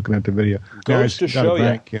 I'm looking at the video. Goes to show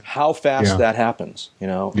you how fast that happens. You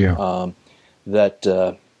know,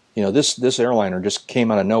 this airliner just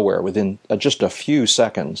came out of nowhere within just a few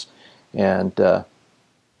seconds, and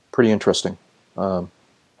pretty interesting.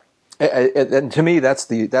 And to me, that's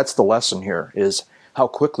the lesson here, is how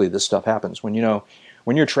quickly this stuff happens. When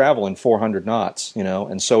you're traveling 400 knots, you know,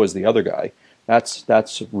 and so is the other guy. That's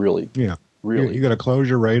really really. You got a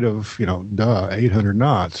closure rate of 800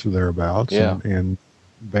 knots or thereabouts, and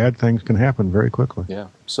bad things can happen very quickly. Yeah.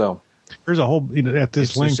 So there's a whole at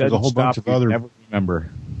this link. There's a whole bunch of other. Never remember.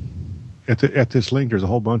 At this link, there's a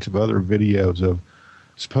whole bunch of other videos of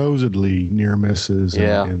supposedly near misses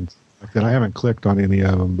and that I haven't clicked on any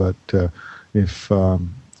of them, but if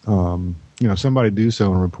somebody do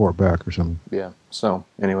so and report back or something. Yeah. So,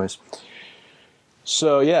 anyways,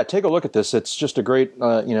 take a look at this. It's just a great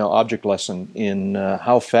object lesson in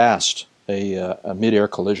how fast a mid-air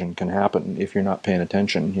collision can happen if you're not paying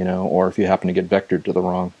attention, or if you happen to get vectored to the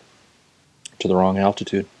wrong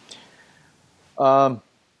altitude.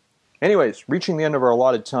 Anyways, reaching the end of our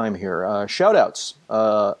allotted time here. Shout-outs.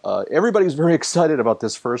 Everybody's very excited about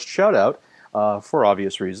this first shout-out for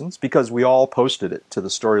obvious reasons, because we all posted it to the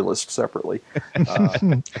story list separately.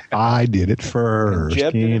 I did it first.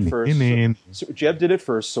 Jeb did it first. So Jeb did it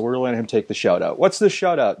first, so we're letting him take the shout-out. What's the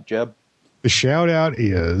shout-out, Jeb? The shout-out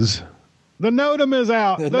is, the NOTAM is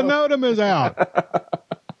out. The NOTAM is out.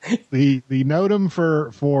 The NOTAM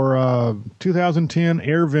for 2010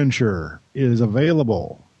 AirVenture is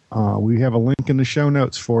available. We have a link in the show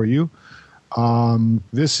notes for you.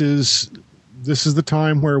 This is the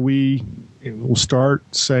time where we will start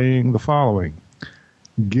saying the following: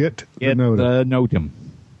 Get the NOTAM.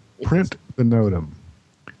 Print the NOTAM.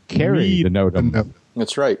 Carry the NOTAM.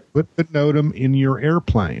 That's right. Put the NOTAM in your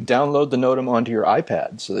airplane. Download the NOTAM onto your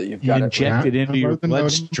iPad so that you've got inject it into your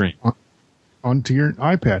bloodstream. Onto your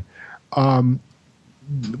iPad.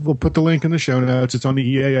 We'll put the link in the show notes. It's on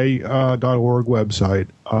the EAA.org website.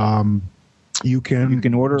 You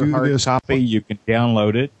can order a hard copy. You can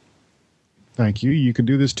download it. Thank you. You can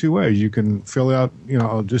do this two ways. You can fill out,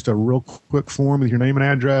 just a real quick form with your name and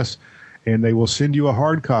address, and they will send you a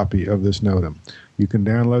hard copy of this NOTAM. You can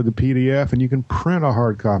download the PDF, and you can print a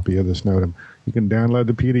hard copy of this NOTAM. You can download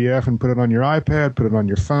the PDF and put it on your iPad, put it on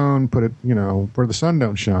your phone, put it, where the sun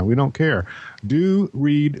don't shine. We don't care. Do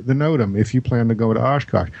read the NOTAM if you plan to go to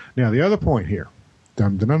Oshkosh. Now, the other point here,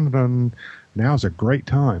 now is a great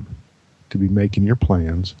time to be making your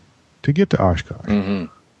plans to get to Oshkosh. Mm-hmm.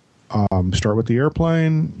 Start with the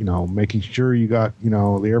airplane, making sure you got,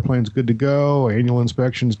 the airplane's good to go, annual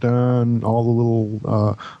inspection's done, all the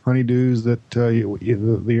little honeydews that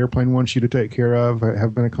the airplane wants you to take care of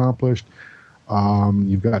have been accomplished.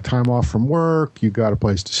 You've got time off from work. You've got a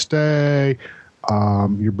place to stay.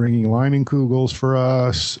 You're bringing Leinenkugels for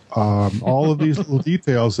us. All of these little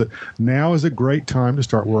details that now is a great time to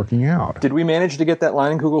start working out. Did we manage to get that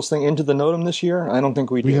Leinenkugels thing into the NOTAM this year? I don't think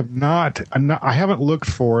we did. We have not. I haven't looked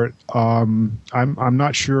for it. I'm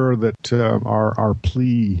not sure that our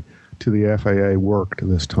plea to the FAA worked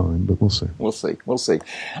this time, but we'll see. We'll see.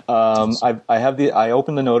 I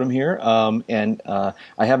opened the NOTAM here, and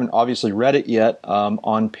I haven't obviously read it yet.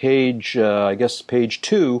 On page, I guess page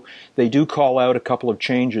 2, they do call out a couple of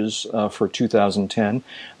changes for 2010.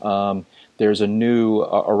 There's a new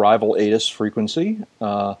arrival ATIS frequency.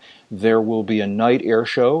 There will be a night air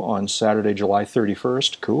show on Saturday, July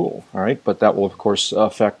 31st. Cool. All right, but that will of course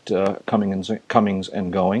affect comings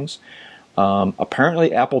and goings.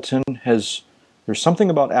 Apparently, Appleton there's something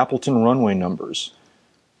about Appleton runway numbers.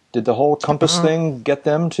 Did the whole Compass thing get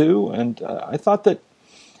them too? And I thought that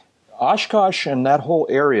Oshkosh and that whole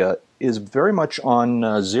area is very much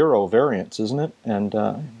on 0 variance, isn't it? And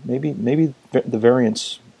maybe the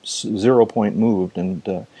variance 0 point moved.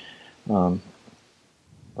 And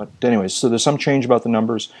but anyways, so there's some change about the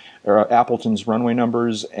numbers, or Appleton's runway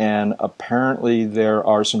numbers, and apparently there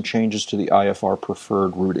are some changes to the IFR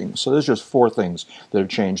preferred routing. So there's just 4 things that have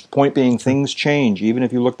changed. The point being, things change. Even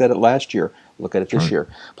if you looked at it last year, look at it this year.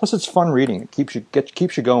 Plus, it's fun reading. It keeps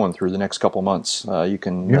you going through the next couple months. You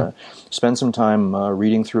can spend some time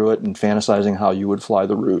reading through it and fantasizing how you would fly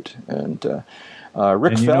the route. And Rick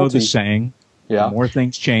Felty, know the saying. Yeah. The more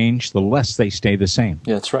things change, the less they stay the same.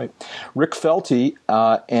 Yeah, that's right. Rick Felty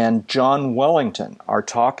and John Wellington are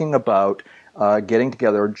talking about getting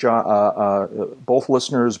together. Both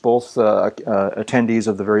listeners, both attendees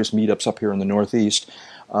of the various meetups up here in the Northeast.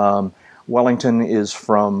 Wellington is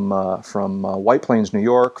from White Plains, New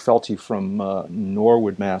York. Felty from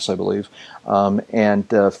Norwood, Mass, I believe.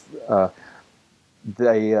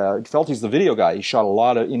 Felty's the video guy. He shot a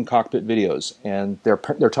lot of in-cockpit videos, and they're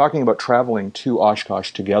talking about traveling to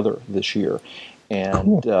Oshkosh together this year,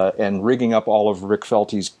 and and rigging up all of Rick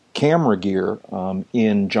Felty's camera gear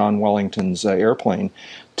in John Wellington's airplane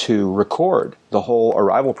to record the whole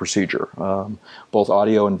arrival procedure, both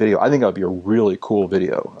audio and video. I think that would be a really cool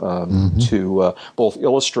video to both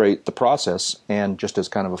illustrate the process and just as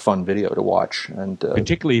kind of a fun video to watch. And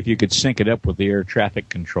particularly if you could sync it up with the air traffic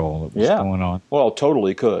control that was going on. Well,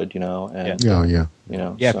 totally could, And,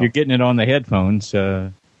 if you're getting it on the headphones. Yeah.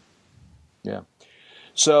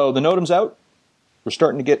 So the NOTAM's out. It's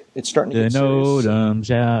starting to get serious. The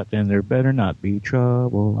NOTAM's out, and there better not be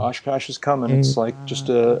trouble. Oshkosh is coming. It's like just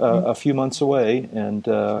a few months away, and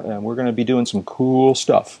we're going to be doing some cool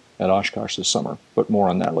stuff at Oshkosh this summer. But more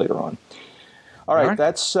on that later on. All right.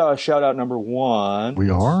 That's shout out number 1.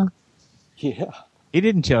 We are? Yeah. He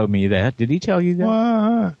didn't tell me that. Did he tell you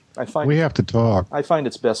that? What? We have to talk. I find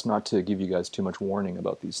it's best not to give you guys too much warning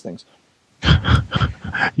about these things.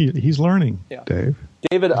 He's learning, Dave.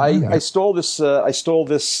 David, I stole this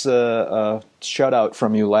shout out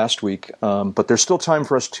from you last week, but there's still time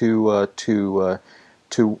for us to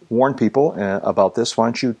warn people about this. Why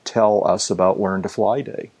don't you tell us about Learn to Fly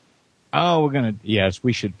Day? Oh, yes,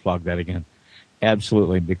 we should plug that again.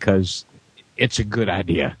 Absolutely, because it's a good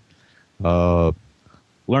idea.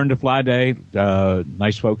 Learn to Fly Day,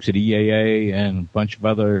 nice folks at EAA and a bunch of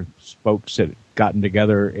other folks that gotten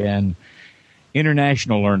together, and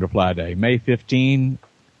International Learn to Fly Day, May 15.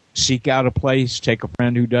 Seek out a place, take a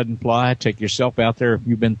friend who doesn't fly, take yourself out there if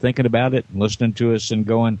you've been thinking about it and listening to us and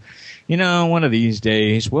going, one of these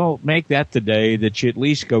days, well, make that the day that you at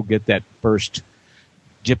least go get that first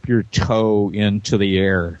dip your toe into the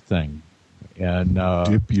air thing. And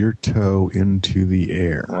dip your toe into the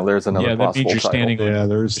air. Well, there's another possible that means you're standing title.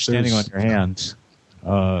 You're standing on your hands.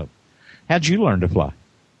 How'd you learn to fly?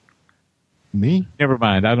 Me? Never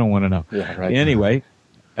mind. I don't want to know. Yeah, right. Anyway,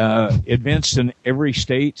 events in every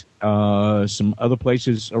state, some other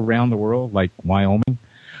places around the world, like Wyoming.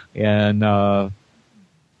 And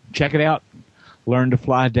check it out,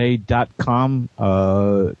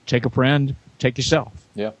 learntoflyday.com. Take a friend, take yourself.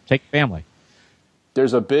 Yeah. Take family.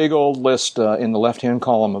 There's a big old list in the left-hand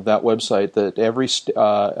column of that website that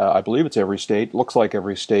I believe it's every state, looks like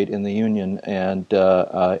every state in the union, and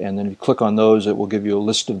then if you click on those, it will give you a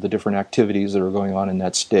list of the different activities that are going on in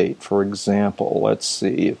that state. For example, let's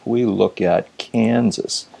see, if we look at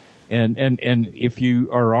Kansas. And if you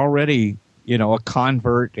are already, a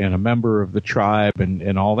convert and a member of the tribe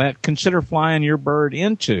and all that, consider flying your bird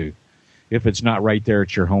into, if it's not right there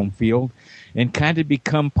at your home field, and kind of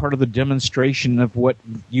become part of the demonstration of what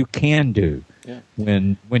you can do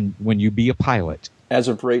when you be a pilot. As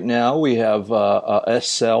of right now, we have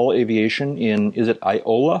SL Aviation in, is it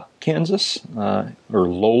Iola, Kansas? Or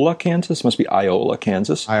Lola, Kansas? Must be Iola,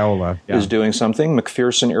 Kansas. Iola, is doing something.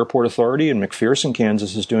 McPherson Airport Authority in McPherson,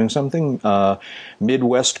 Kansas is doing something.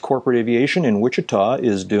 Midwest Corporate Aviation in Wichita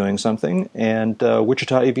is doing something. And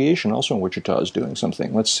Wichita Aviation, also in Wichita, is doing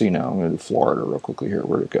something. Let's see now. I'm going to do Florida real quickly here.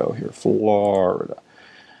 Where'd it go here? Florida.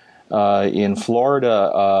 In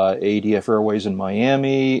Florida, ADF Airways in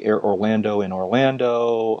Miami, Air Orlando in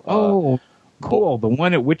Orlando. Oh, cool. The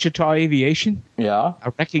one at Wichita Aviation? Yeah.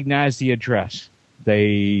 I recognize the address.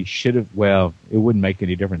 They should have, well, it wouldn't make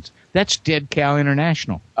any difference. That's Dead Cow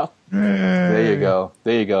International. Oh, there you go.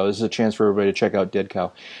 There you go. This is a chance for everybody to check out Dead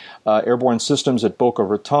Cow. Airborne Systems at Boca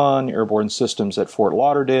Raton, Airborne Systems at Fort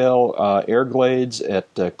Lauderdale, Airglades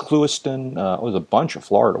at Clewiston. There's a bunch of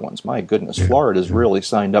Florida ones. My goodness, Florida's really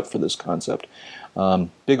signed up for this concept.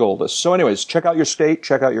 Big old list. So anyways, check out your state,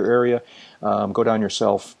 check out your area, go down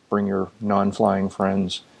yourself, bring your non-flying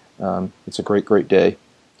friends. It's a great, great day.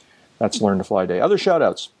 That's Learn to Fly Day. Other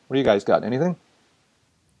shout-outs. What do you guys got? Anything?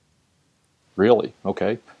 Really?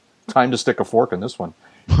 Okay. Time to stick a fork in this one.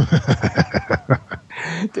 David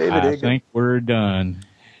Higdon. I think we're done.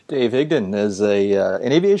 Dave Higdon is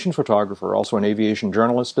an aviation photographer, also an aviation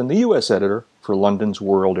journalist, and the U.S. editor for London's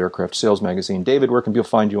World Aircraft Sales magazine. David, where can people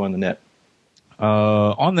find you on the net?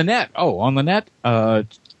 On the net.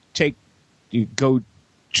 You go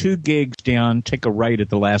 2 gigs down, take a right at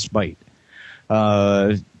the last bite.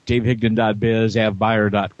 DaveHigdon.biz,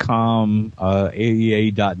 avbuyer.com,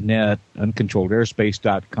 AEA.net,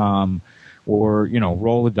 uncontrolledairspace.com, or,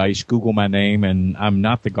 roll the dice, Google my name, and I'm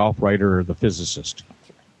not the golf writer or the physicist.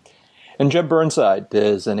 And Jeb Burnside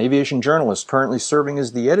is an aviation journalist currently serving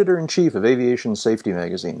as the editor-in-chief of Aviation Safety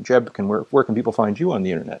magazine. Jeb, where can people find you on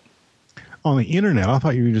the Internet? On the Internet? I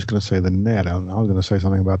thought you were just going to say the net. I was going to say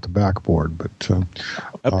something about the backboard, but...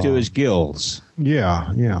 Up to his gills.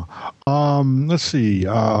 Yeah. Let's see.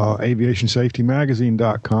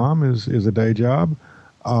 AviationSafetyMagazine.com is a day job.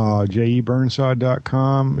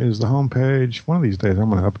 JEBurnside.com is the homepage. One of these days I'm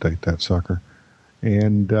going to update that sucker.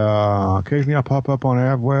 And occasionally I'll pop up on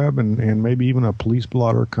AvWeb and maybe even a police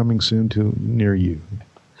blotter coming soon to near you.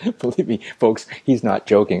 Believe me, folks, he's not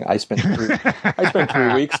joking. I spent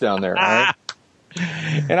 3 weeks down there. All right?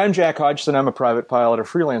 And I'm Jack Hodgson. I'm a private pilot, a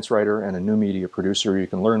freelance writer, and a new media producer. You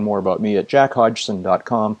can learn more about me at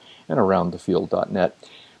jackhodgson.com and aroundthefield.net.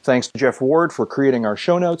 Thanks to Jeff Ward for creating our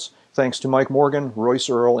show notes. Thanks to Mike Morgan, Royce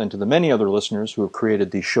Earl, and to the many other listeners who have created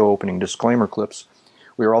these show opening disclaimer clips.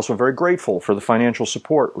 We are also very grateful for the financial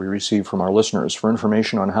support we receive from our listeners. For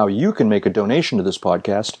information on how you can make a donation to this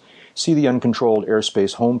podcast, see the Uncontrolled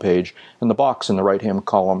Airspace homepage and the box in the right-hand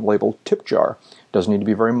column labeled Tip Jar. Doesn't need to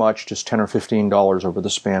be very much, just $10 or $15 over the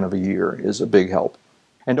span of a year is a big help.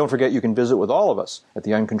 And don't forget you can visit with all of us at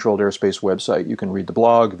the Uncontrolled Airspace website. You can read the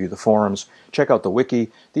blog, view the forums, check out the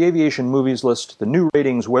wiki, the aviation movies list, the new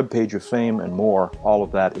ratings webpage of fame, and more. All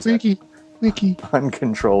of that is Wiki.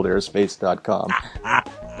 uncontrolledairspace.com.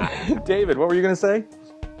 David, what were you going to say?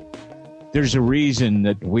 There's a reason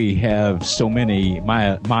that we have so many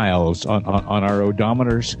miles on our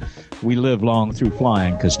odometers. We live long through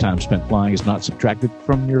flying because time spent flying is not subtracted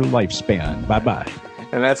from your lifespan. Bye-bye.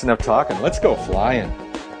 And that's enough talking. Let's go flying.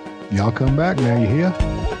 Y'all come back now, you hear?